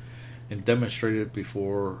airplane and demonstrated it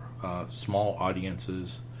before small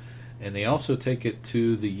audiences. And they also take it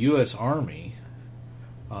to the U.S. Army,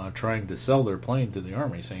 trying to sell their plane to the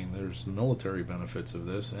Army, saying there's military benefits of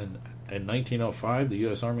this. And in 1905, the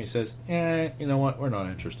U.S. Army says, you know what, we're not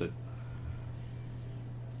interested.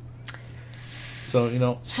 So, you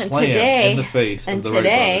know, slam in the face of the Wright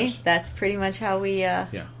brothers. That's pretty much how we've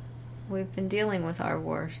been dealing with our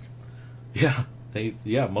wars. Yeah,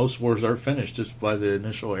 most wars are finished just by the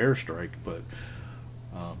initial airstrike, but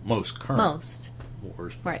most current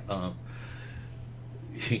wars. Right.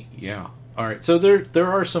 Yeah. All right. So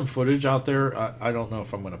there are some footage out there. I don't know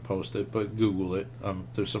if I'm going to post it, but Google it.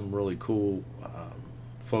 There's some really cool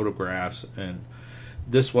photographs, and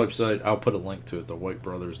this website, I'll put a link to it,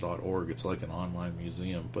 thewhitebrothers.org. It's like an online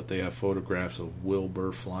museum, but they have photographs of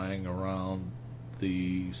Wilbur flying around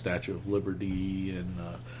the Statue of Liberty and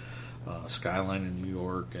skyline in New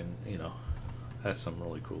York, and you know, that's some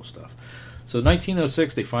really cool stuff. So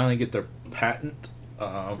 1906, they finally get their patent,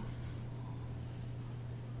 their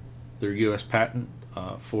U.S. patent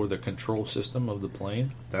for the control system of the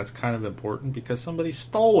plane. That's kind of important because somebody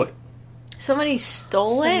stole it. Somebody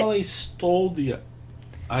stole it? Somebody stole the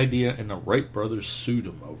idea, and the Wright brothers sued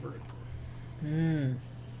them over it.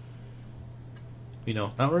 You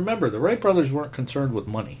know, now remember, the Wright brothers weren't concerned with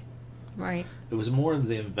money. Right. It was more of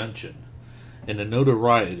the invention and the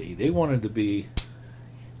notoriety. They wanted to be,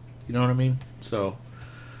 you know what I mean? So,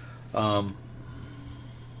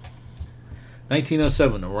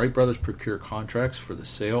 1907, the Wright brothers procure contracts for the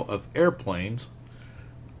sale of airplanes.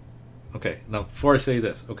 Okay, now before I say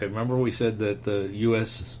this, okay, remember we said that the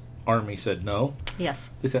U.S. Army said no?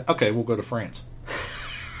 Yes. They said, okay, we'll go to France.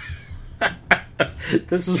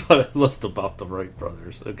 This is what I loved about the Wright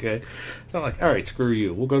brothers, okay? They're like, all right, screw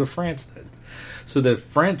you. We'll go to France then. So the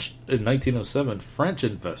French, in 1907, French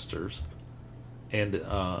investors and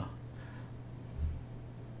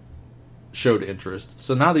showed interest.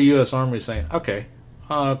 So now the U.S. Army is saying, okay,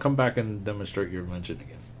 come back and demonstrate your invention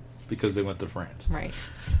again, because they went to France. Right.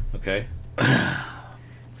 Okay?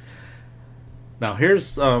 Now,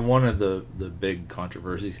 here's one of the big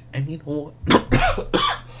controversies. And you know what?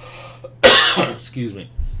 Excuse me.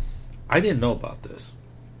 I didn't know about this.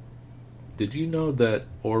 Did you know that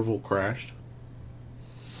Orville crashed?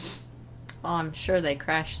 Oh, I'm sure they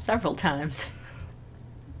crashed several times.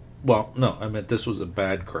 Well, no, I meant this was a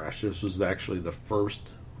bad crash. This was actually the first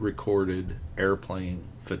recorded airplane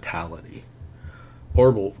fatality.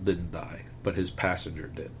 Orville didn't die, but his passenger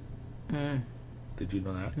did. Did you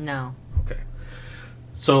know that? No. Okay.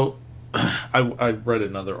 So, I read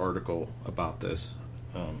another article about this,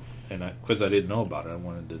 and because I didn't know about it, I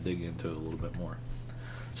wanted to dig into it a little bit more.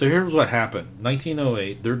 So here's what happened.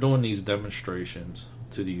 1908, they're doing these demonstrations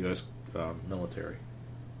to the U.S. Military.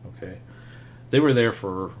 Okay, they were there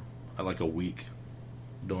for like a week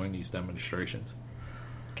doing these demonstrations.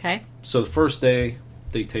 Okay. So the first day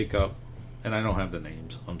they take up, and I don't have the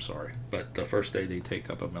names, I'm sorry, but the first day they take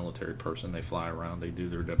up a military person, they fly around, they do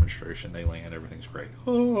their demonstration, they land, everything's great.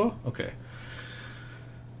 Oh, okay.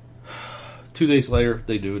 2 days later,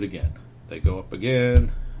 they do it again. They go up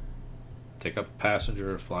again, take up a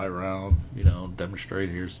passenger, fly around, you know, demonstrate,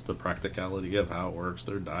 here's the practicality of how it works.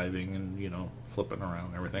 They're diving and, you know, flipping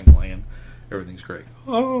around, everything, land, everything's great.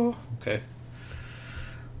 Oh, okay.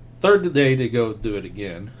 Third day, they go do it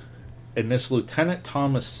again, and this Lieutenant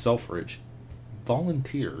Thomas Selfridge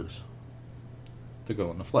volunteers to go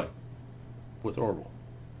on the flight with Orville.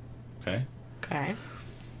 Okay? Okay.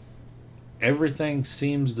 Everything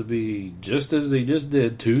seems to be just as they just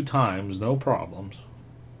did 2 times, no problems,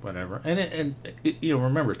 whatever. And you know,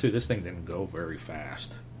 remember too, this thing didn't go very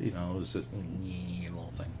fast. You know, it was just little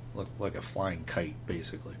thing, looked like a flying kite,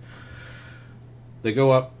 basically. They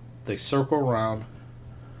go up, they circle around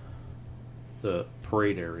the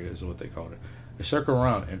parade area, is what they called it. They circle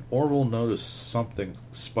around, and Orville noticed something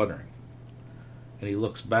sputtering, and he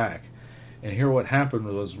looks back, and here what happened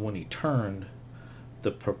was when he turned, the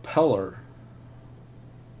propeller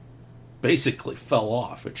basically fell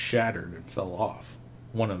off. It shattered and fell off.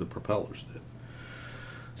 One of the propellers did.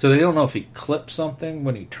 So they don't know if he clipped something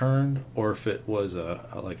when he turned, or if it was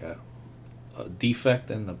a defect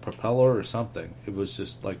in the propeller or something. It was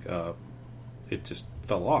just like it just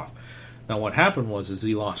fell off. Now what happened was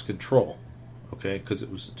he lost control, okay, because it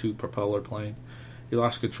was a 2 propeller plane. He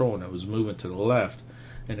lost control and it was moving to the left.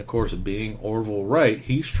 And of course, being Orville Wright,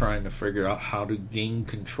 he's trying to figure out how to gain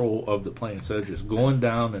control of the plane instead of just going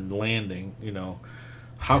down and landing.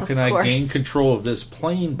 How can I gain control of this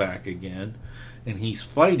plane back again? And he's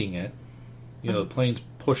fighting it. The plane's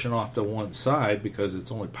pushing off to one side because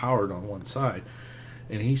it's only powered on one side.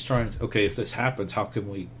 And he's trying to, okay, if this happens, how can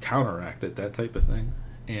we counteract it? That type of thing.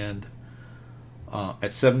 And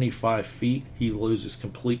at 75 feet, he loses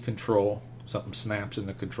complete control. Something snaps in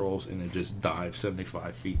the controls, and it just dives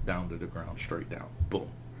 75 feet down to the ground, straight down. Boom.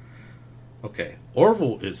 Okay,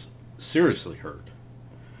 Orville is seriously hurt.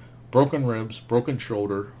 Broken ribs, broken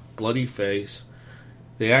shoulder, bloody face.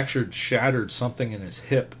 They actually shattered something in his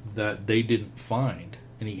hip that they didn't find,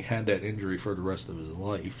 and he had that injury for the rest of his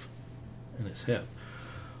life in his hip.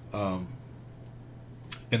 And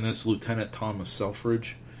this Lieutenant Thomas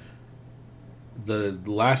Selfridge, the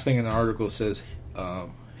last thing in the article says,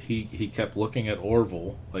 he kept looking at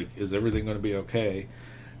Orville, like, is everything going to be okay?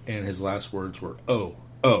 And his last words were, oh,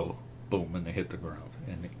 boom, and they hit the ground.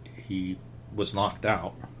 And he was knocked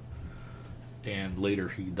out, and later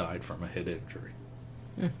he died from a head injury.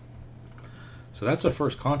 So that's the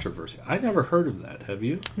first controversy. I never heard of that. Have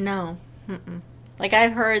you? No. Mm-mm. Like,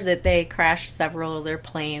 I've heard that they crashed several of their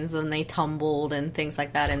planes and they tumbled and things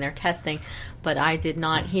like that in their testing, but I did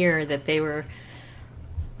not hear that they were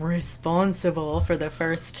responsible for the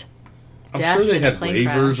first I'm death sure they in had a plane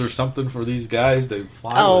waivers crash. or something for these guys. They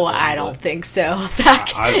fly Oh, with them, I don't think so.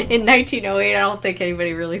 Back in 1908, I don't think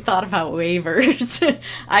anybody really thought about waivers.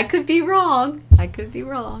 I could be wrong,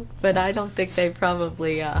 but I don't think they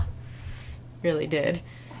probably really did.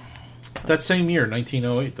 That same year,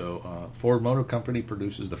 1908, though, Ford Motor Company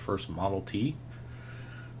produces the first Model T.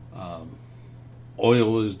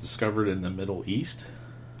 Oil is discovered in the Middle East.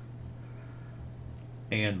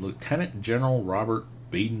 And Lieutenant General Robert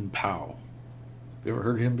Baden-Powell. Have you ever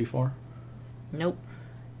heard of him before? Nope.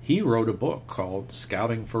 He wrote a book called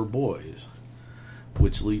Scouting for Boys,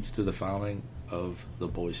 which leads to the founding of the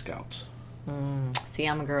Boy Scouts. See,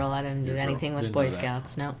 I'm a girl. I didn't do anything with Boy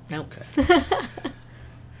Scouts. Nope. Okay.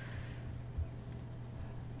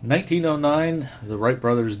 1909, the Wright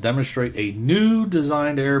brothers demonstrate a new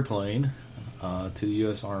designed airplane to the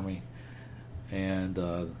U.S. Army, and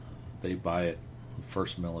they buy it, the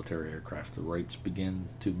first military aircraft. The Wrights begin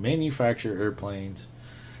to manufacture airplanes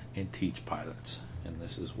and teach pilots, and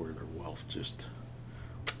this is where their wealth just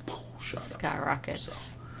shot up. Skyrockets,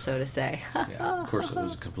 so to say. Yeah, of course, it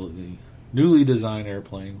was a completely newly designed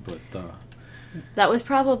airplane, but that was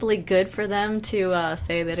probably good for them to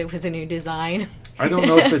say that it was a new design. I don't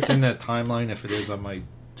know if it's in that timeline. If it is, I might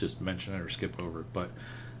just mention it or skip over it. But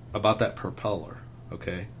about that propeller,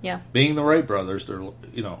 okay? Yeah. Being the Wright brothers, they're,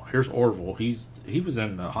 here's Orville. He was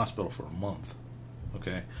in the hospital for a month,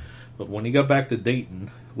 okay? But when he got back to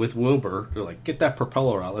Dayton with Wilbur, they're like, get that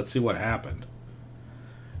propeller out. Let's see what happened.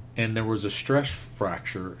 And there was a stress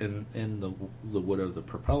fracture in the wood of the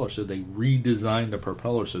propeller, so they redesigned the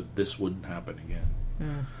propeller so this wouldn't happen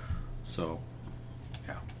again. So,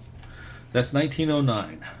 yeah. That's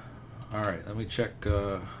 1909. All right, let me check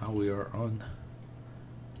how we are on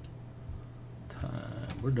time.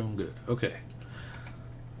 We're doing good. Okay.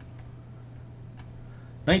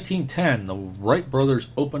 1910, the Wright brothers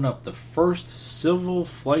open up the first civil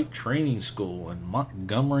flight training school in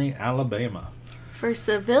Montgomery, Alabama. For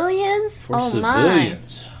civilians? For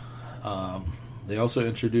civilians. They also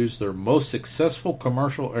introduced their most successful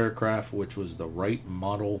commercial aircraft, which was the Wright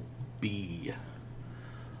Model B.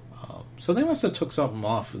 So they must have took something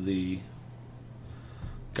off of the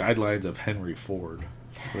guidelines of Henry Ford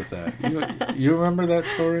with that. You remember that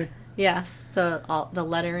story? Yes, the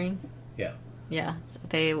lettering. Yeah. Yeah,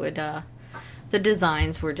 they would. The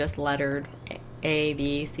designs were just lettered A,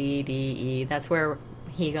 B, C, D, E. That's where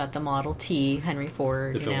he got the Model T, Henry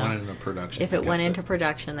Ford. If it went into production. If it went into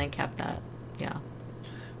production, they kept that. Yeah.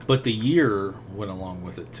 But the year went along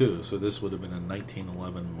with it too. So this would have been a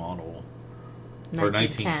 1911 model. Or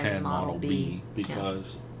 1910 Model B,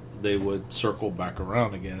 because they would circle back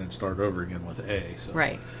around again and start over again with A. So.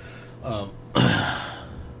 Right.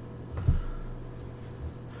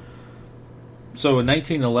 So in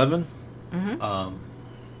 1911, the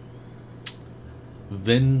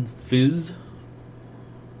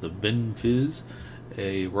VinFizz,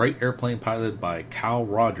 a Wright airplane piloted by Cal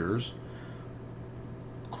Rogers,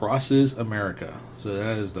 crosses America. So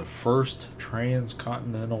that is the first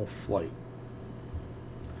transcontinental flight.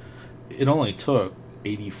 it only took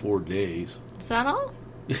 84 days. Is that all?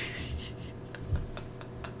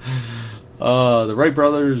 The Wright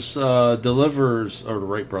Brothers the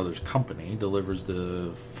Wright Brothers Company delivers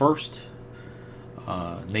the first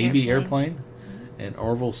Navy airplane, and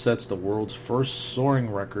Orville sets the world's first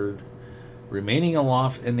soaring record, remaining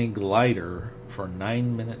aloft in a glider for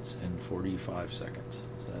 9 minutes and 45 seconds.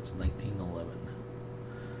 So that's 1911.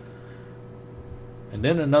 And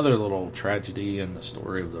then another little tragedy in the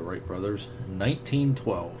story of the Wright brothers. In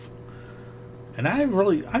 1912. And I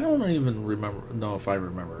don't even know if I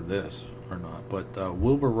remember this or not, but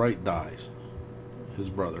Wilbur Wright dies. His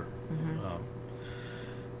brother. Mm-hmm.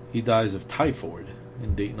 He dies of typhoid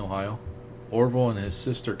in Dayton, Ohio. Orville and his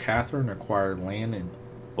sister Catherine acquired land in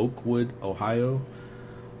Oakwood, Ohio,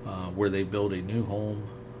 where they build a new home,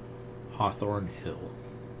 Hawthorne Hill.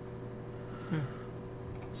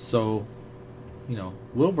 So,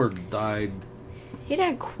 Wilbur died. He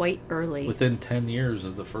died quite early. Within 10 years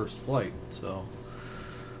of the first flight. So,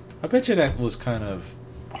 I bet you that was kind of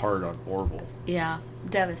hard on Orville. Yeah,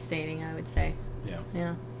 devastating, I would say.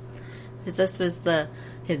 Yeah. Because this was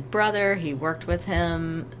his brother. He worked with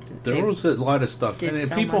him. There was a lot of stuff. And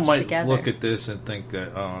so people might look at this and think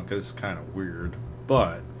that, because it's kind of weird.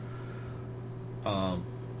 But,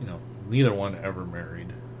 neither one ever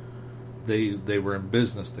married. They were in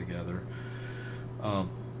business together.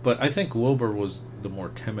 But I think Wilbur was the more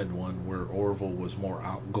timid one, where Orville was more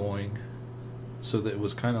outgoing. So that it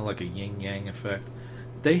was kind of like a yin-yang effect.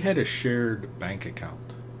 They had a shared bank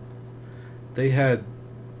account. They had,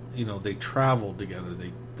 they traveled together.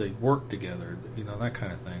 They worked together, that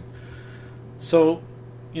kind of thing. So,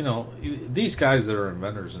 these guys that are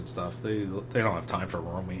inventors and stuff, they don't have time for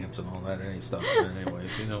romance and all that stuff anyways,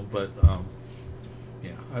 But,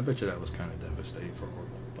 yeah, I bet you that was kind of devastating for Orville.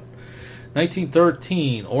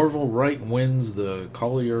 1913, Orville Wright wins the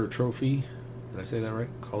Collier Trophy. Did I say that right?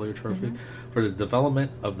 Collier Trophy? Mm-hmm. For the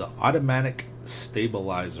development of the automatic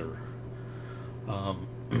stabilizer.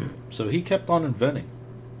 So he kept on inventing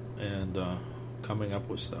and coming up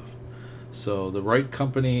with stuff. So the Wright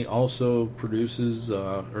Company also produces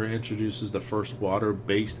or introduces the first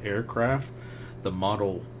water-based aircraft, the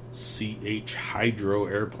Model CH Hydro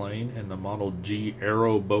airplane and the Model G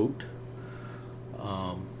Aero boat.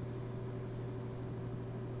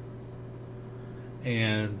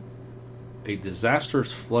 And a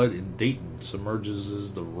disastrous flood in Dayton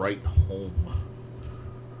submerges the Wright home.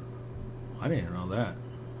 I didn't know that.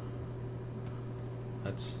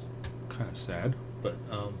 That's kind of sad. But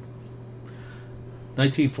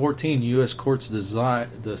 1914, U.S. courts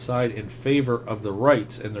decide in favor of the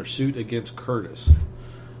Wrights in their suit against Curtiss.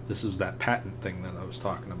 This is that patent thing that I was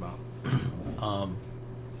talking about.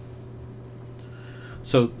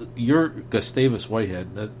 So your Gustavus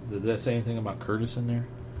Whitehead, did that say anything about Curtiss in there?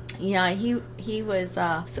 Yeah, he was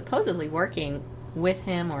supposedly working with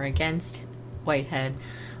him or against Whitehead.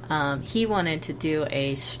 He wanted to do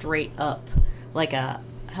a straight up, like a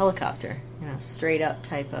helicopter, straight up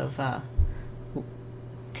type of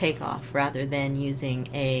takeoff rather than using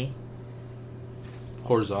a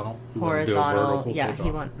horizontal. Yeah, he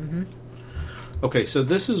wanted. Mm-hmm. Okay, so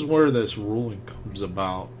this is where this ruling comes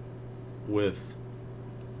about with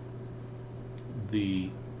the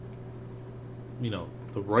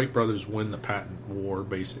Wright brothers win the patent war,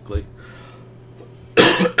 basically.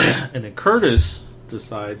 And then Curtiss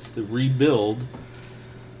decides to rebuild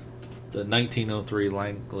the 1903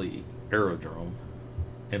 Langley Aerodrome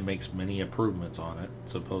and makes many improvements on it,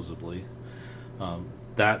 supposedly.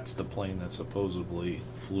 That's the plane that supposedly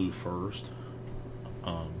flew first.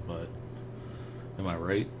 But am I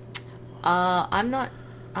right?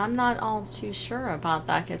 I'm not all too sure about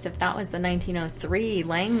that, because if that was the 1903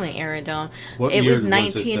 Langley Aerodrome, it was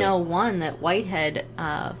 1901 that Whitehead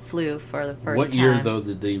flew for the first time. What year, though,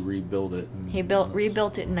 did they rebuild it? He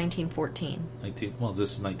rebuilt it in 1914. Well,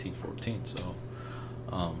 this is 1914, so...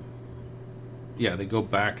 yeah, they go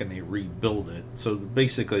back and they rebuild it. So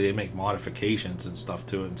basically they make modifications and stuff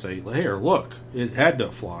to it and say, here, look, it had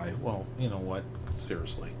to fly. Well, you know what?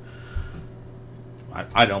 Seriously.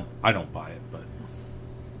 I don't buy it, but...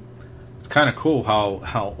 It's kind of cool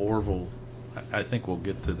how Orville, I think we'll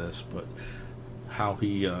get to this, but how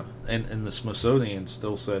he, and the Smithsonian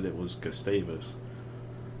still said it was Gustavus.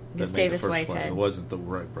 Gustavus Whitehead. Flight. It wasn't the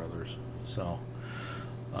Wright brothers. So,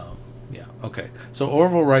 yeah, okay. So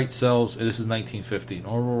Orville Wright sells, this is 1915,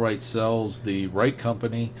 Orville Wright sells the Wright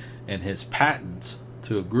Company and his patents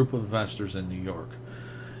to a group of investors in New York.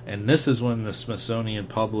 And this is when the Smithsonian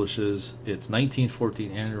publishes its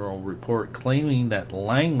 1914 annual report claiming that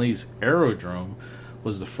Langley's Aerodrome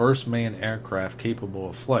was the first manned aircraft capable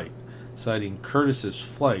of flight. citing Curtis's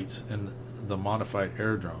flights in the modified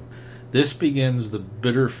aerodrome. This begins the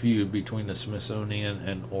bitter feud between the Smithsonian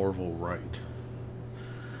and Orville Wright,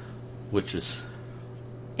 which is...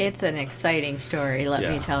 It's an exciting story, let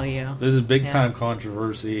me tell you. This is big-time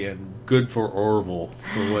controversy and good for Orville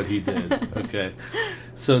for what he did. Okay.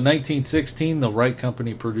 So 1916, the Wright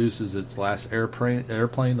Company produces its last airplane,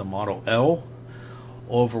 the Model L.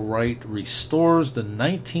 Orville Wright restores the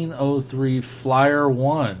 1903 Flyer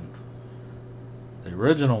 1, the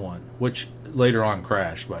original one, which later on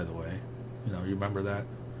crashed, by the way. You remember that?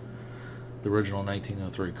 The original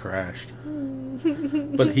 1903 crashed.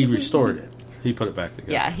 But he restored it. He put it back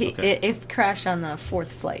together. Yeah, it crashed on the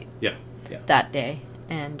fourth flight. Yeah. That day,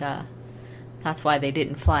 and that's why they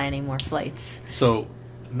didn't fly any more flights. So,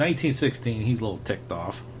 1916, he's a little ticked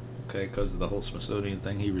off, okay, because of the whole Smithsonian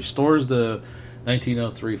thing. He restores the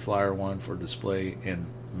 1903 Flyer 1 for display in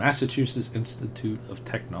Massachusetts Institute of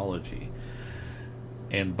Technology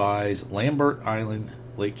and buys Lambert Island,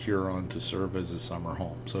 Lake Huron, to serve as his summer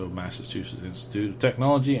home. So, Massachusetts Institute of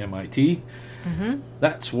Technology, MIT. Mm-hmm.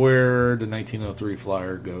 That's where the 1903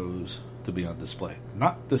 Flyer goes to be on display,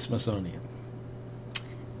 not the Smithsonian.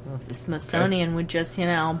 Well, if the Smithsonian would just,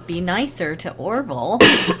 be nicer to Orville.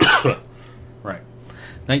 Right.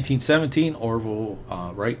 1917, Orville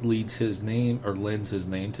Wright lends his name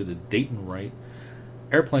to the Dayton Wright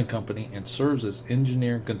Airplane Company and serves as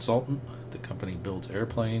engineer and consultant. The company builds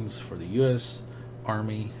airplanes for the U.S.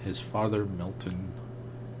 Army. His father, Milton,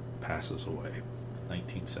 passes away in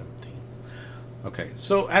 1917. Okay,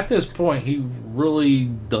 so at this point, he really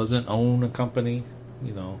doesn't own a company,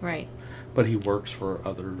 Right. But he works for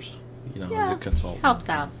others, as a consultant. Helps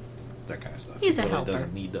out. That kind of stuff. He's he a helper.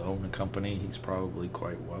 Doesn't need to own a company. He's probably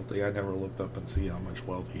quite wealthy. I never looked up and see how much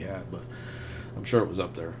wealth he had, but I'm sure it was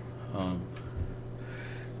up there.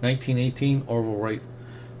 1918, Orville Wright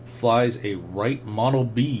flies a Wright Model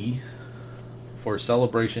B for a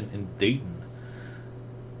celebration in Dayton.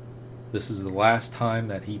 This is the last time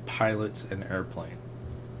that he pilots an airplane.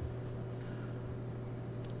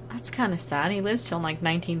 That's kind of sad. He lives till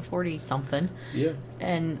 1940 something. Yeah.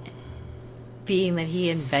 And being that he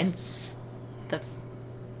invents the,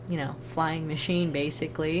 flying machine,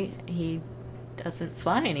 basically, he doesn't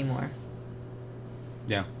fly anymore.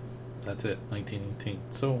 Yeah, that's it. 1918.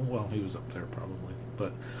 So, well, he was up there probably.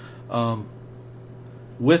 But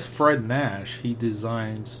with Fred Nash, he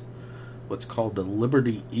designs what's called the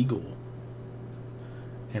Liberty Eagle.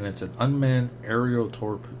 And it's an unmanned aerial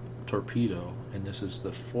torpedo, and this is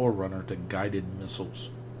the forerunner to guided missiles.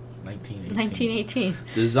 1918.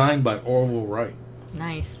 Designed by Orville Wright.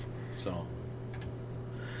 Nice. So,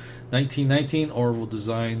 1919, Orville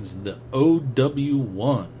designs the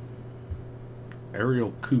OW-1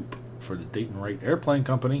 aerial coupe for the Dayton Wright Airplane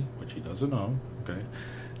Company, which he doesn't own. Okay,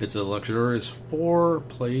 it's a luxurious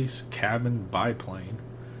 4-place cabin biplane,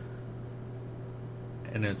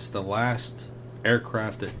 and it's the last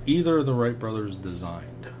aircraft that either of the Wright brothers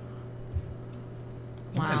designed.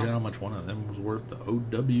 Wow. Imagine how much one of them was worth. The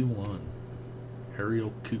OW-1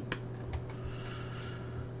 aerial coupe.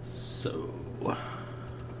 So,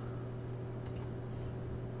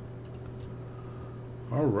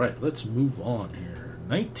 all right, let's move on here.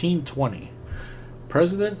 1920,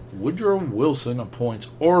 President Woodrow Wilson appoints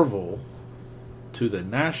Orville to the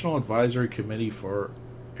National Advisory Committee for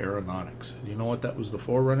Aeronautics. Do you know what that was the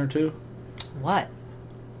forerunner to? What?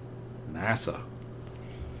 NASA.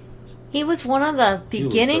 He was one of the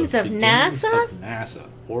beginnings of NASA? Of NASA.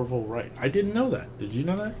 Orville Wright. I didn't know that. Did you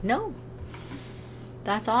know that? No.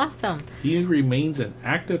 That's awesome. He remains an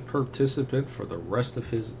active participant for the rest of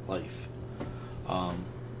his life.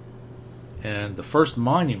 And the first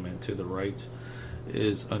monument to the Wrights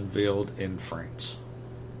is unveiled in France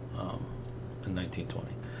in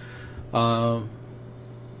 1920.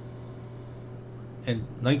 In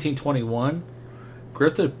 1921,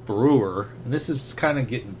 Griffith Brewer, and this is kind of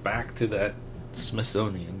getting back to that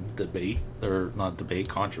Smithsonian debate, or not debate,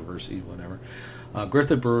 controversy, whatever.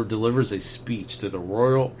 Griffith Brewer delivers a speech to the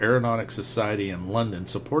Royal Aeronautic Society in London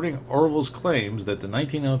supporting Orville's claims that the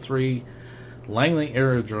 1903 Langley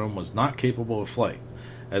Aerodrome was not capable of flight,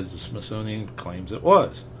 as the Smithsonian claims it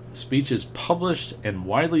was. The speech is published and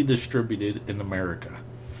widely distributed in America.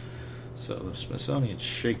 So the Smithsonian's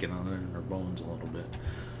shaking on it in their bones a little bit.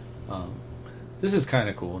 This is kind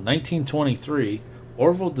of cool. In 1923,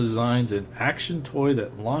 Orville designs an action toy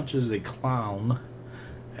that launches a clown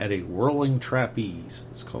at a whirling trapeze.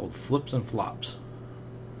 It's called Flips and Flops.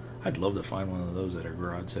 I'd love to find one of those at a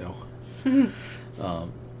garage sale.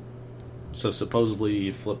 So supposedly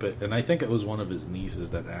you flip it, and I think it was one of his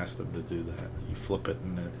nieces that asked him to do that. You flip it,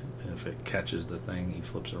 and if it catches the thing, he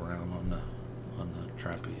flips around on the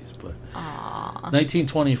trapeze. But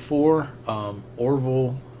 1924,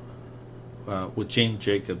 Orville with James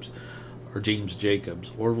Jacobs,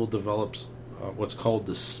 Orville develops what's called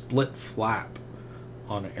the split flap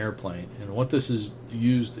on an airplane, and what this is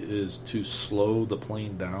used is to slow the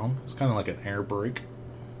plane down. It's kind of like an air brake.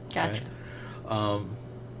 Gotcha. Okay?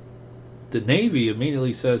 The Navy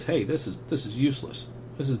immediately says, "Hey, this is useless.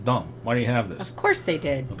 This is dumb. Why do you have this?" Of course they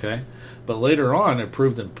did. Okay, but later on, it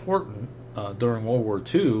proved important during World War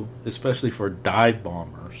II, especially for dive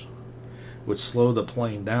bombers, which slow the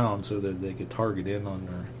plane down so that they could target in on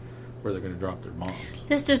where they're going to drop their bombs.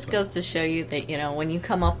 This just goes to show you that, when you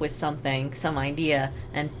come up with something, some idea,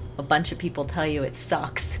 and a bunch of people tell you it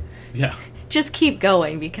sucks, Yeah. just keep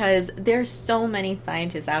going, because there's so many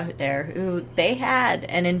scientists out there who they had,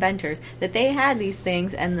 and inventors, that they had these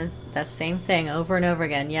things, and the same thing over and over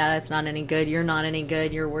again. Yeah, it's not any good, you're not any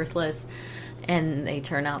good, you're worthless, and they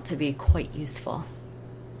turn out to be quite useful.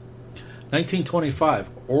 1925,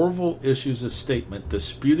 Orville issues a statement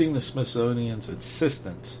disputing the Smithsonian's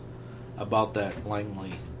insistence about that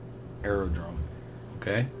Langley aerodrome.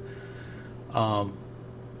 Okay? And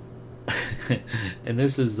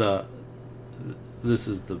this is the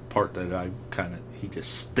part that he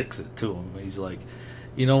just sticks it to him. He's like,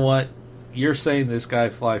 you know what? You're saying this guy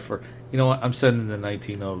fly for... You know what? I'm sending the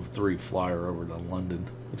 1903 flyer over to London.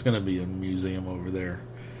 It's going to be a museum over there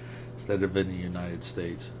instead of in the United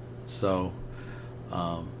States. So,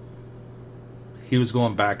 he was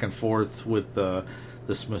going back and forth with the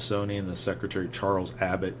Smithsonian, the Secretary Charles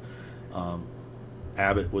Abbott.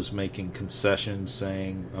 Abbott was making concessions,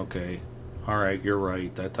 saying, "Okay, all right, you're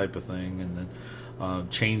right," that type of thing, and then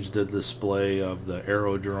changed the display of the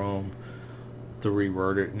aerodrome to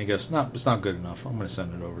reword it. And he goes, "No, it's not good enough. I'm going to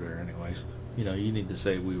send it over there anyways. You need to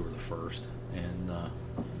say we were the first." And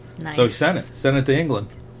Nice. so he sent it to England.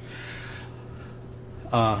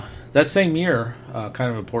 That same year,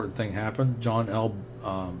 kind of important thing happened. John L.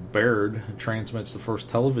 Baird transmits the first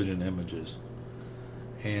television images.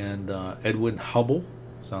 And Edwin Hubble,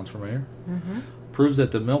 sounds familiar, proves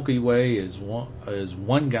that the Milky Way is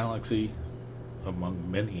one galaxy among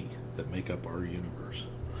many that make up our universe.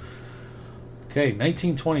 Okay,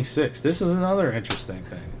 1926. This is another interesting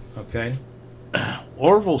thing. Okay,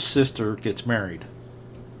 Orville's sister gets married.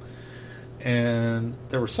 And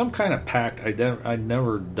there was some kind of pact. I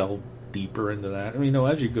never delved deeper into that. I mean,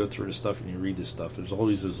 as you go through the stuff and you read this stuff, there's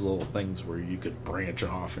always these little things where you could branch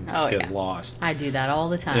off and just get lost. I do that all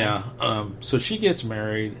the time. Yeah. So she gets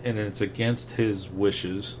married, and it's against his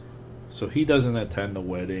wishes. So he doesn't attend the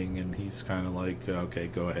wedding, and he's kind of like, okay,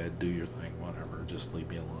 go ahead, do your thing, whatever, just leave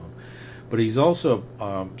me alone. But he's also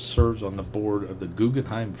serves on the board of the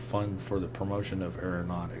Guggenheim Fund for the Promotion of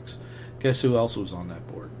Aeronautics. Guess who else was on that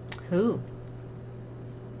board? Who?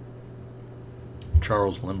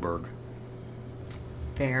 Charles Lindbergh.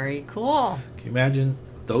 Very cool. Can you imagine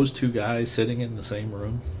those two guys sitting in the same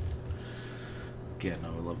room? Again,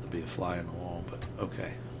 I would love to be a fly on the wall, but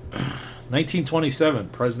okay. 1927,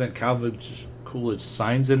 President Calvin Coolidge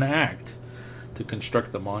signs an act to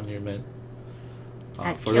construct the monument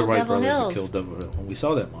for the Wright brothers that killed Devil Hill. And we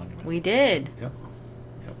saw that monument. We did. Yep,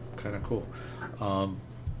 kind of cool.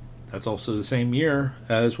 That's also the same year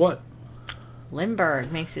as what?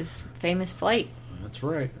 Lindbergh makes his famous flight. That's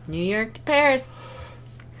right. New York to Paris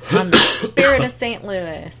on the Spirit of St.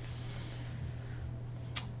 Louis.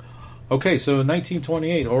 Okay, so in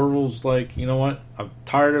 1928, Orville's like, you know what? I'm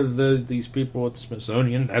tired of these people at the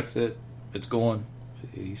Smithsonian. That's it. It's going.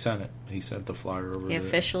 He sent it. He sent the flyer over. He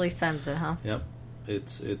officially sends it, huh? Yep.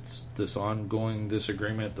 It's this ongoing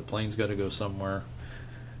disagreement. The plane's got to go somewhere.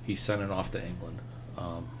 He sent it off to England.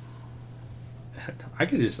 I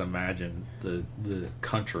could just imagine the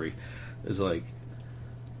country is like,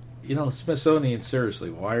 Smithsonian, seriously,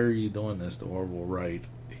 why are you doing this to Orville Wright?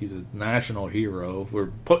 He's a national hero.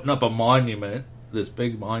 We're putting up a monument, this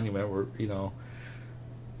big monument where, you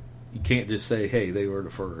can't just say, hey, they were the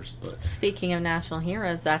first. But speaking of national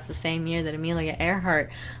heroes, that's the same year that Amelia Earhart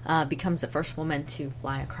becomes the first woman to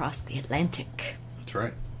fly across the Atlantic. That's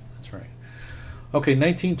right. Okay,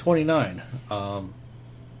 1929.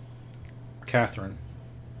 Catherine,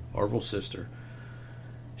 Orville's sister,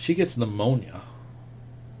 she gets pneumonia,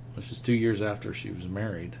 which is 2 years after she was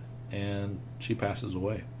married, and she passes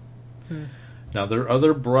away. Now, their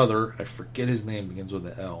other brother, I forget his name, begins with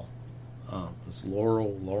an L. It's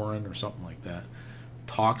Lauren, or something like that,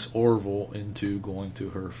 talks Orville into going to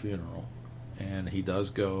her funeral, and he does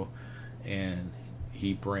go, and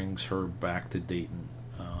he brings her back to Dayton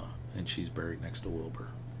and she's buried next to Wilbur.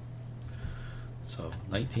 So,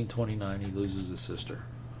 1929, he loses his sister.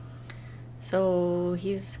 So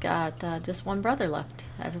he's got just one brother left.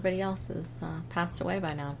 Everybody else has passed away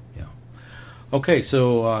by now. Yeah. Okay,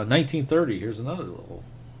 so 1930, here's another little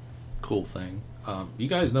cool thing. You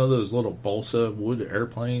guys know those little balsa wood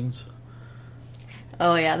airplanes?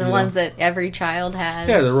 Oh, yeah, the ones that every child has.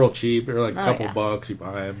 Yeah, they're real cheap. They're like a couple yeah. bucks. You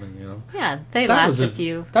buy them, and Yeah, they last a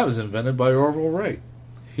few. That was invented by Orville Wright.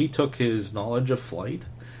 He took his knowledge of flight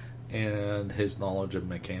and his knowledge of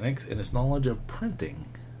mechanics and his knowledge of printing,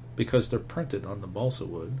 because they're printed on the balsa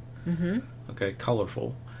wood. Mm-hmm. Okay,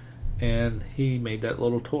 colorful. And he made that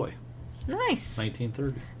little toy. Nice.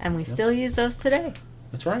 1930. And we still use those today.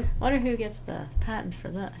 That's right. Wonder who gets the patent for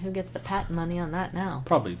that. Who gets the patent money on that now?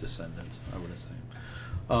 Probably descendants, I would assume.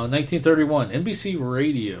 1931, NBC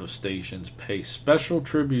radio stations pay special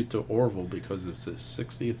tribute to Orville because it's his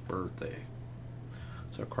 60th birthday.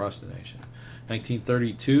 So across the nation.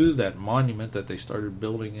 1932, that monument that they started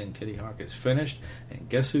building in Kitty Hawk is finished, and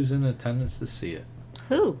guess who's in attendance to see it?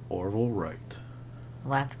 Who? Orville Wright.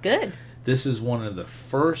 Well, that's good. This is one of the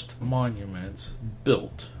first monuments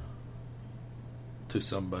built to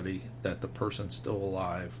somebody that the person's still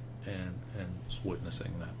alive and is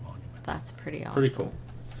witnessing that monument. That's pretty awesome. Pretty cool.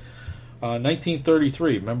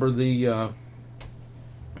 1933, remember the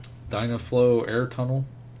Dynaflow air tunnel?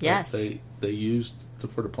 Yes. They used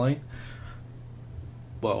for the plane?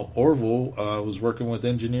 Well, Orville was working with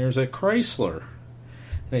engineers at Chrysler.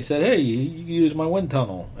 And they said, hey, you can use my wind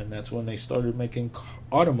tunnel. And that's when they started making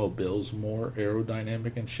automobiles more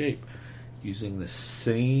aerodynamic in shape, using the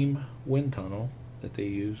same wind tunnel that they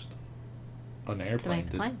used on the airplane. To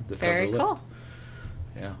make the plane. To Very cover cool. lift.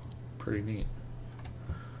 Yeah, pretty neat.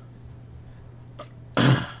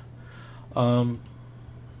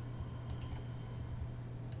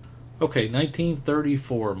 Okay,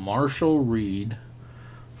 1934, Marshall Reed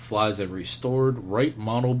flies a restored Wright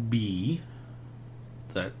Model B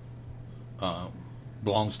that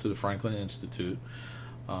belongs to the Franklin Institute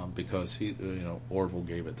because Orville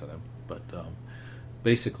gave it to them. But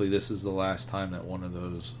basically, this is the last time that one of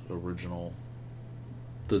those original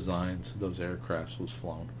designs, those aircrafts, was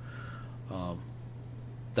flown.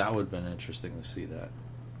 That would have been interesting to see that,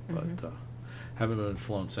 but haven't been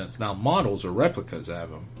flown since. Now, models or replicas have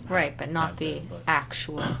them. Right, but not the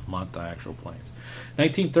actual. Not the actual planes.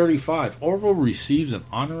 1935, Orville receives an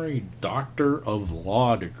honorary Doctor of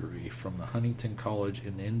Law degree from the Huntington College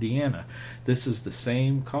in Indiana. This is the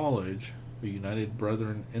same college, the United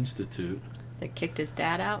Brethren Institute. That kicked his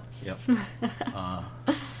dad out? Yep.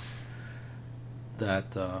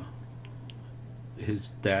 That his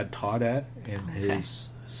dad taught at and his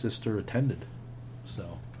sister attended.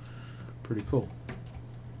 So, pretty cool.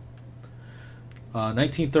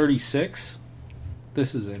 1936.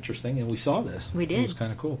 This is interesting, and we saw this. We did. It was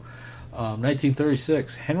kind of cool.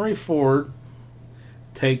 1936. Henry Ford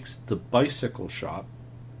takes the bicycle shop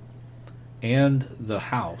and the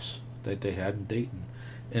house that they had in Dayton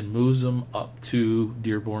and moves them up to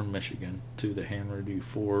Dearborn, Michigan, to the Henry D.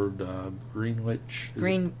 Ford Greenfield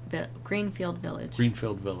Village.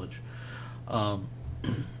 Greenfield Village.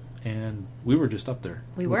 And we were just up there.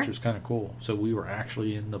 Which was kind of cool. So we were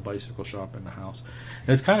actually in the bicycle shop in the house. And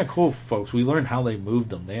it's kind of cool, folks. We learned how they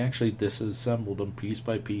moved them. They actually disassembled them piece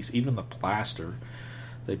by piece. Even the plaster.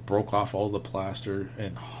 They broke off all the plaster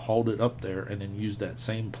and hauled it up there and then used that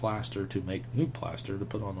same plaster to make new plaster to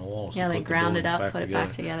put on the walls. Yeah, they ground it up, put it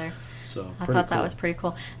back together. So I thought that was pretty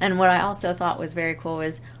cool. And what I also thought was very cool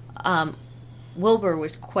was Wilbur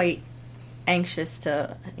was quite anxious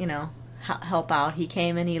to, help out. He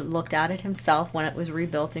came and he looked at it himself when it was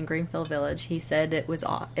rebuilt in Greenfield Village. He said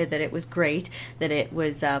that it was great, that it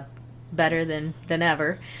was better than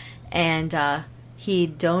ever, and he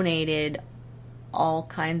donated all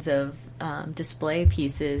kinds of display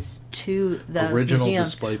pieces to the museum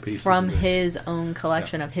display pieces from his own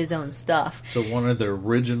collection of his own stuff. So one of the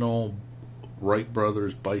original Wright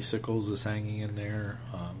Brothers bicycles is hanging in there.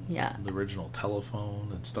 The original telephone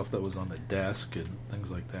and stuff that was on the desk and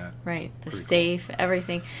things like that. Right, the Pretty safe, cool.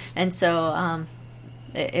 everything. And so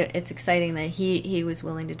it's exciting that he was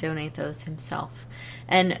willing to donate those himself.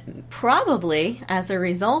 And probably as a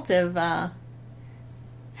result of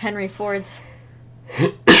Henry Ford's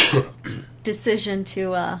decision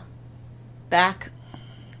to back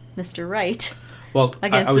Mr. Wright. Well,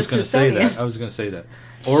 against I was the going to say Smithsonian. that. I was going to say that.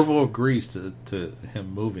 Orville agrees to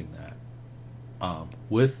him moving that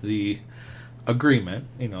with the agreement,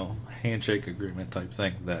 handshake agreement type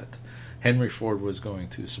thing, that Henry Ford was going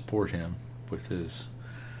to support him with his,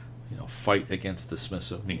 fight against the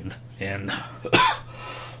Smithsonian. And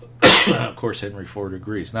Of course, Henry Ford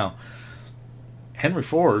agrees. Now, Henry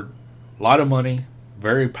Ford, a lot of money,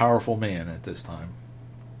 very powerful man at this time.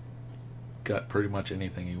 Got pretty much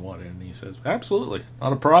anything he wanted, and he says, absolutely,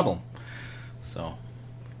 not a problem. So,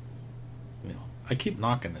 I keep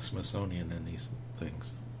knocking the Smithsonian in these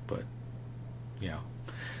things, but, yeah.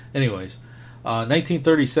 Anyways,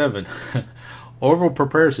 1937, Orville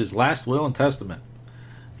prepares his last will and testament.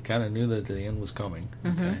 He kind of knew that the end was coming.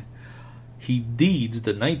 Mm-hmm. Okay, he deeds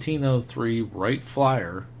the 1903 Wright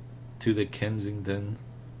Flyer to the Kensington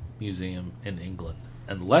Museum in England,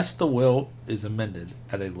 unless the will is amended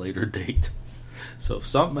at a later date. So if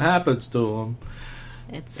something happens to him,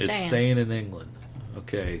 It's staying in England.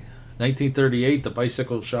 Okay. 1938, the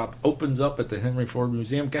bicycle shop opens up at the Henry Ford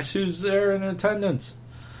Museum. Guess who's there in attendance?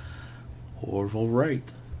 Orville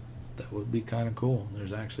Wright. That would be kind of cool.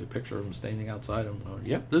 There's actually a picture of him standing outside him. Going,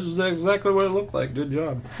 yep, this is exactly what it looked like. Good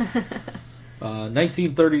job.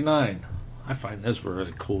 1939. I find this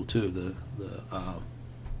really cool too. The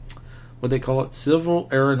what they call it, Civil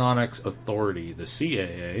Aeronautics Authority, the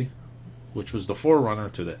CAA, which was the forerunner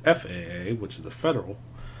to the FAA, which is the Federal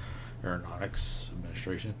Aeronautics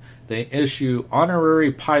Administration. They issue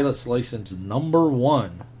honorary pilot's license number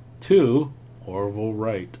 1 to Orville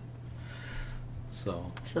Wright.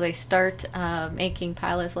 So they start making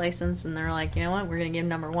pilot's license, and they're like, you know what, we're going to give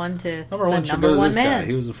number 1 to number one the should number go to 1 this man. guy.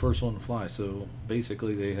 He was the first one to fly. So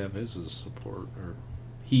basically, they have his support, or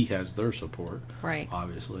he has their support, Right.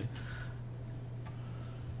 obviously.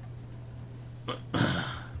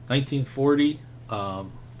 1940,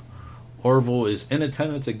 Orville is in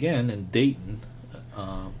attendance again in Dayton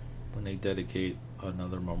when they dedicate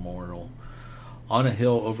another memorial on a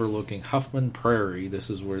hill overlooking Huffman Prairie. This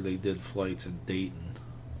is where they did flights in Dayton,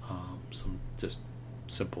 some just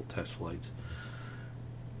simple test flights.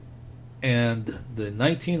 And the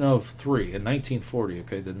 1940,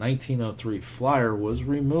 okay, the 1903 Flyer was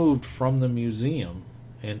removed from the museum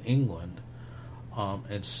in England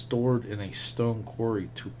and stored in a stone quarry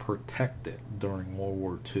to protect it during World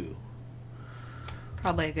War II.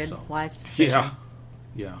 Probably a good, wise decision.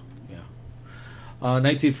 Yeah.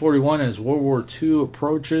 1941, as World War II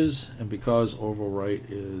approaches, and because Orville Wright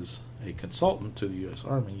is a consultant to the U.S.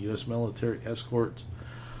 Army, U.S. military escorts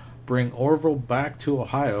bring Orville back to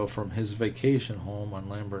Ohio from his vacation home on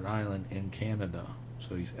Lambert Island in Canada.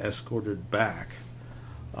 So he's escorted back.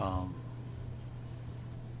 And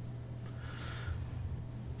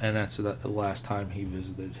that's the last time he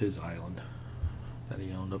visited his island that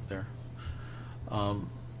he owned up there.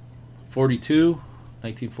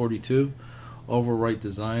 1942, Orville Wright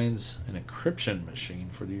designs an encryption machine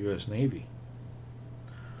for the U.S. Navy.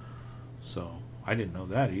 So, I didn't know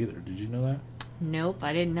that either. Did you know that? Nope,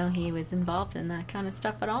 I didn't know he was involved in that kind of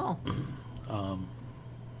stuff at all.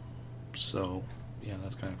 So, yeah,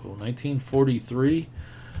 that's kind of cool. 1943.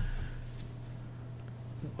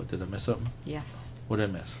 What, did I miss something? Yes. What did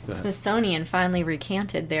I miss? Go ahead. Smithsonian finally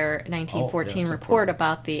recanted their 1914 that's report important.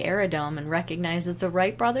 about the Aerodome and recognizes the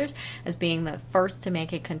Wright brothers as being the first to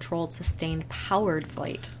make a controlled, sustained, powered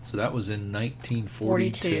flight. So that was in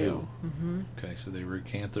 1942. Mm-hmm. Okay, so they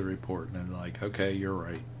recant the report, and they're like, okay, you're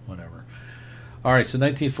right, whatever. All right, so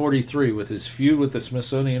 1943, with his feud with the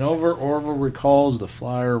Smithsonian over, Orville recalls the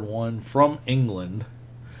Flyer 1 from England.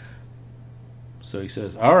 So he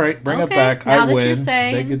says, all right, bring it Okay, back. now I that you win.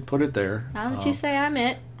 say- They could put it there. Now that you say I'm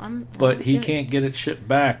it, But he good. can't get it shipped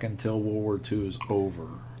back until World War II is over.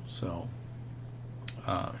 So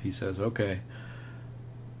he says, okay,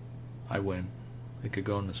 I win. It could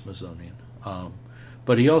go in the Smithsonian.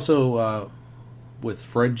 But he also, with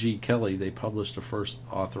Fred G. Kelly, they published the first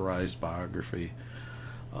authorized biography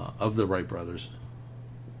of the Wright brothers,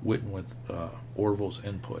 written with Orville's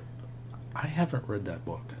input. I haven't read that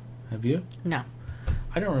book. Have you? No.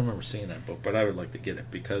 I don't remember seeing that book, but I would like to get it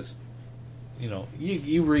because,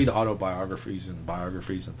 you read autobiographies and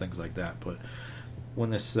biographies and things like that, but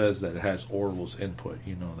when this says that it has Orville's input,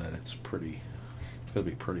 you know that it's going to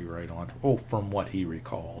be pretty right on. Oh, from what he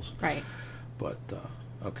recalls. Right. But,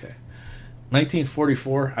 okay.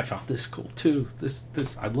 1944, I found this cool too. This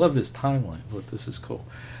I love this timeline, but this is cool.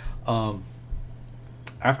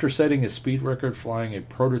 After setting a speed record flying a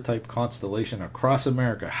prototype Constellation across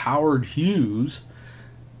America, Howard Hughes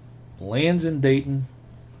lands in Dayton.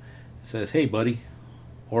 Says, hey, buddy,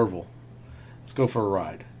 Orville, let's go for a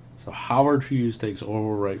ride. So Howard Hughes takes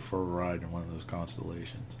Orville Wright for a ride in one of those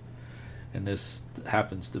Constellations. And this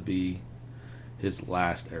happens to be his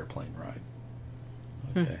last airplane ride.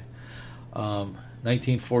 Okay.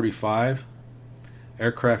 1945,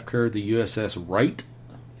 aircraft carrier the USS Wright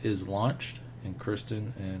is launched and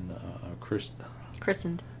christened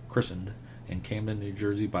in Camden, New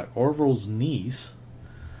Jersey, by Orville's niece,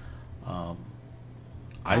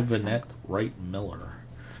 Ivanette Wright Miller.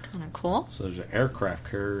 It's kind of cool. So there's an aircraft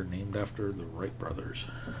carrier named after the Wright brothers.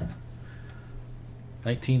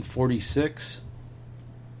 1946.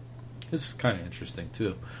 This is kind of interesting,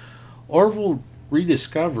 too. Orville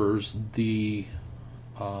rediscovers the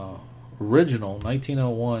original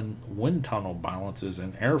 1901 wind tunnel balances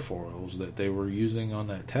and airfoils that they were using on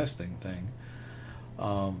that testing thing.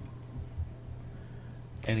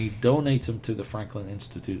 And he donates them to the Franklin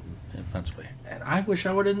Institute in Pennsylvania. And I wish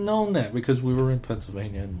I would have known that, because we were in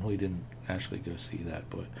Pennsylvania and we didn't actually go see that.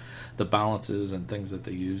 But the balances and things that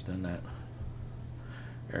they used in that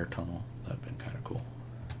air tunnel, that would have been kind of cool.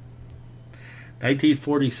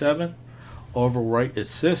 1947, Orville Wright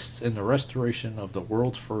assists in the restoration of the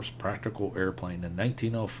world's first practical airplane. The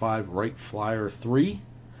 1905 Wright Flyer 3.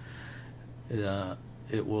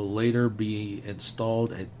 It will later be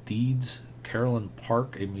installed at Deeds Carolyn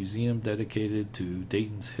Park, a museum dedicated to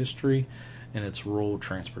Dayton's history and its rural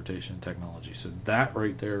transportation technology. So that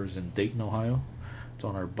right there is in Dayton, Ohio. It's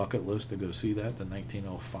on our bucket list to go see that, the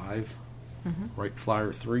 1905 Wright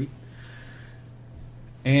Flyer 3.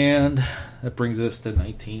 And that brings us to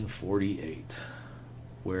 1948,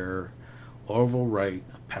 where Orville Wright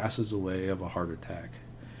passes away of a heart attack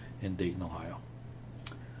in Dayton, Ohio.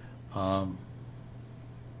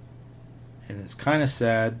 And it's kind of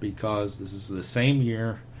sad, because this is the same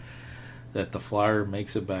year that the Flyer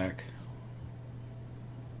makes it back.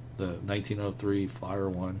 The 1903 Flyer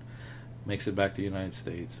 1 makes it back to the United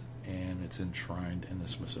States, and it's enshrined in the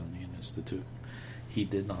Smithsonian Institute. He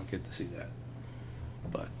did not get to see that.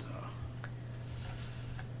 But,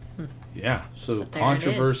 yeah, so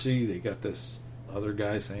controversy. They got this other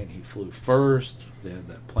guy saying he flew first. They had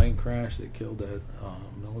that plane crash. They killed that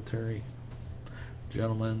military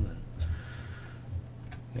gentleman. And,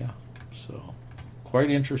 yeah, so quite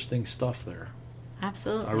interesting stuff there.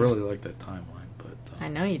 Absolutely. I really like that timeline, but I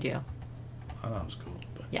know you do. I thought it was cool.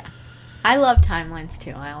 But. Yeah, I love timelines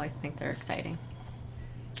too. I always think they're exciting.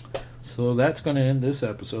 So that's going to end this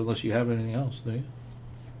episode, unless you have anything else, do you?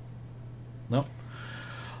 No.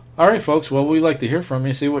 All right, folks. Well, we'd like to hear from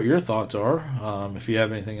you, see what your thoughts are. If you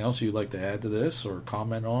have anything else you'd like to add to this, or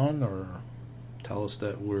comment on, or tell us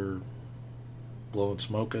that we're blowing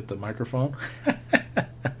smoke at the microphone.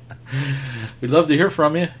 We'd love to hear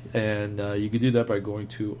from you, and you can do that by going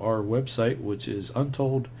to our website, which is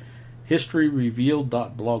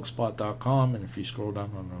untoldhistoryrevealed.blogspot.com, and if you scroll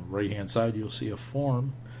down on the right hand side, you'll see a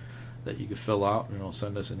form that you can fill out, and it'll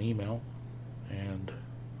send us an email. And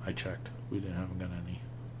I checked, we haven't got any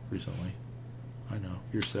recently. I know,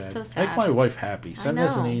 you're sad. So sad. Make my wife happy. Send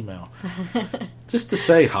us an email just to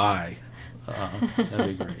say hi.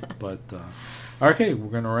 That'd be great. But okay, we're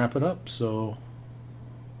going to wrap it up. So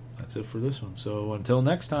that's it for this one. So until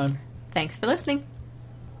next time. Thanks for listening.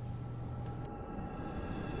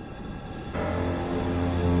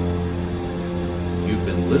 You've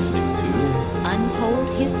been listening to Untold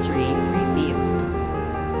History Revealed.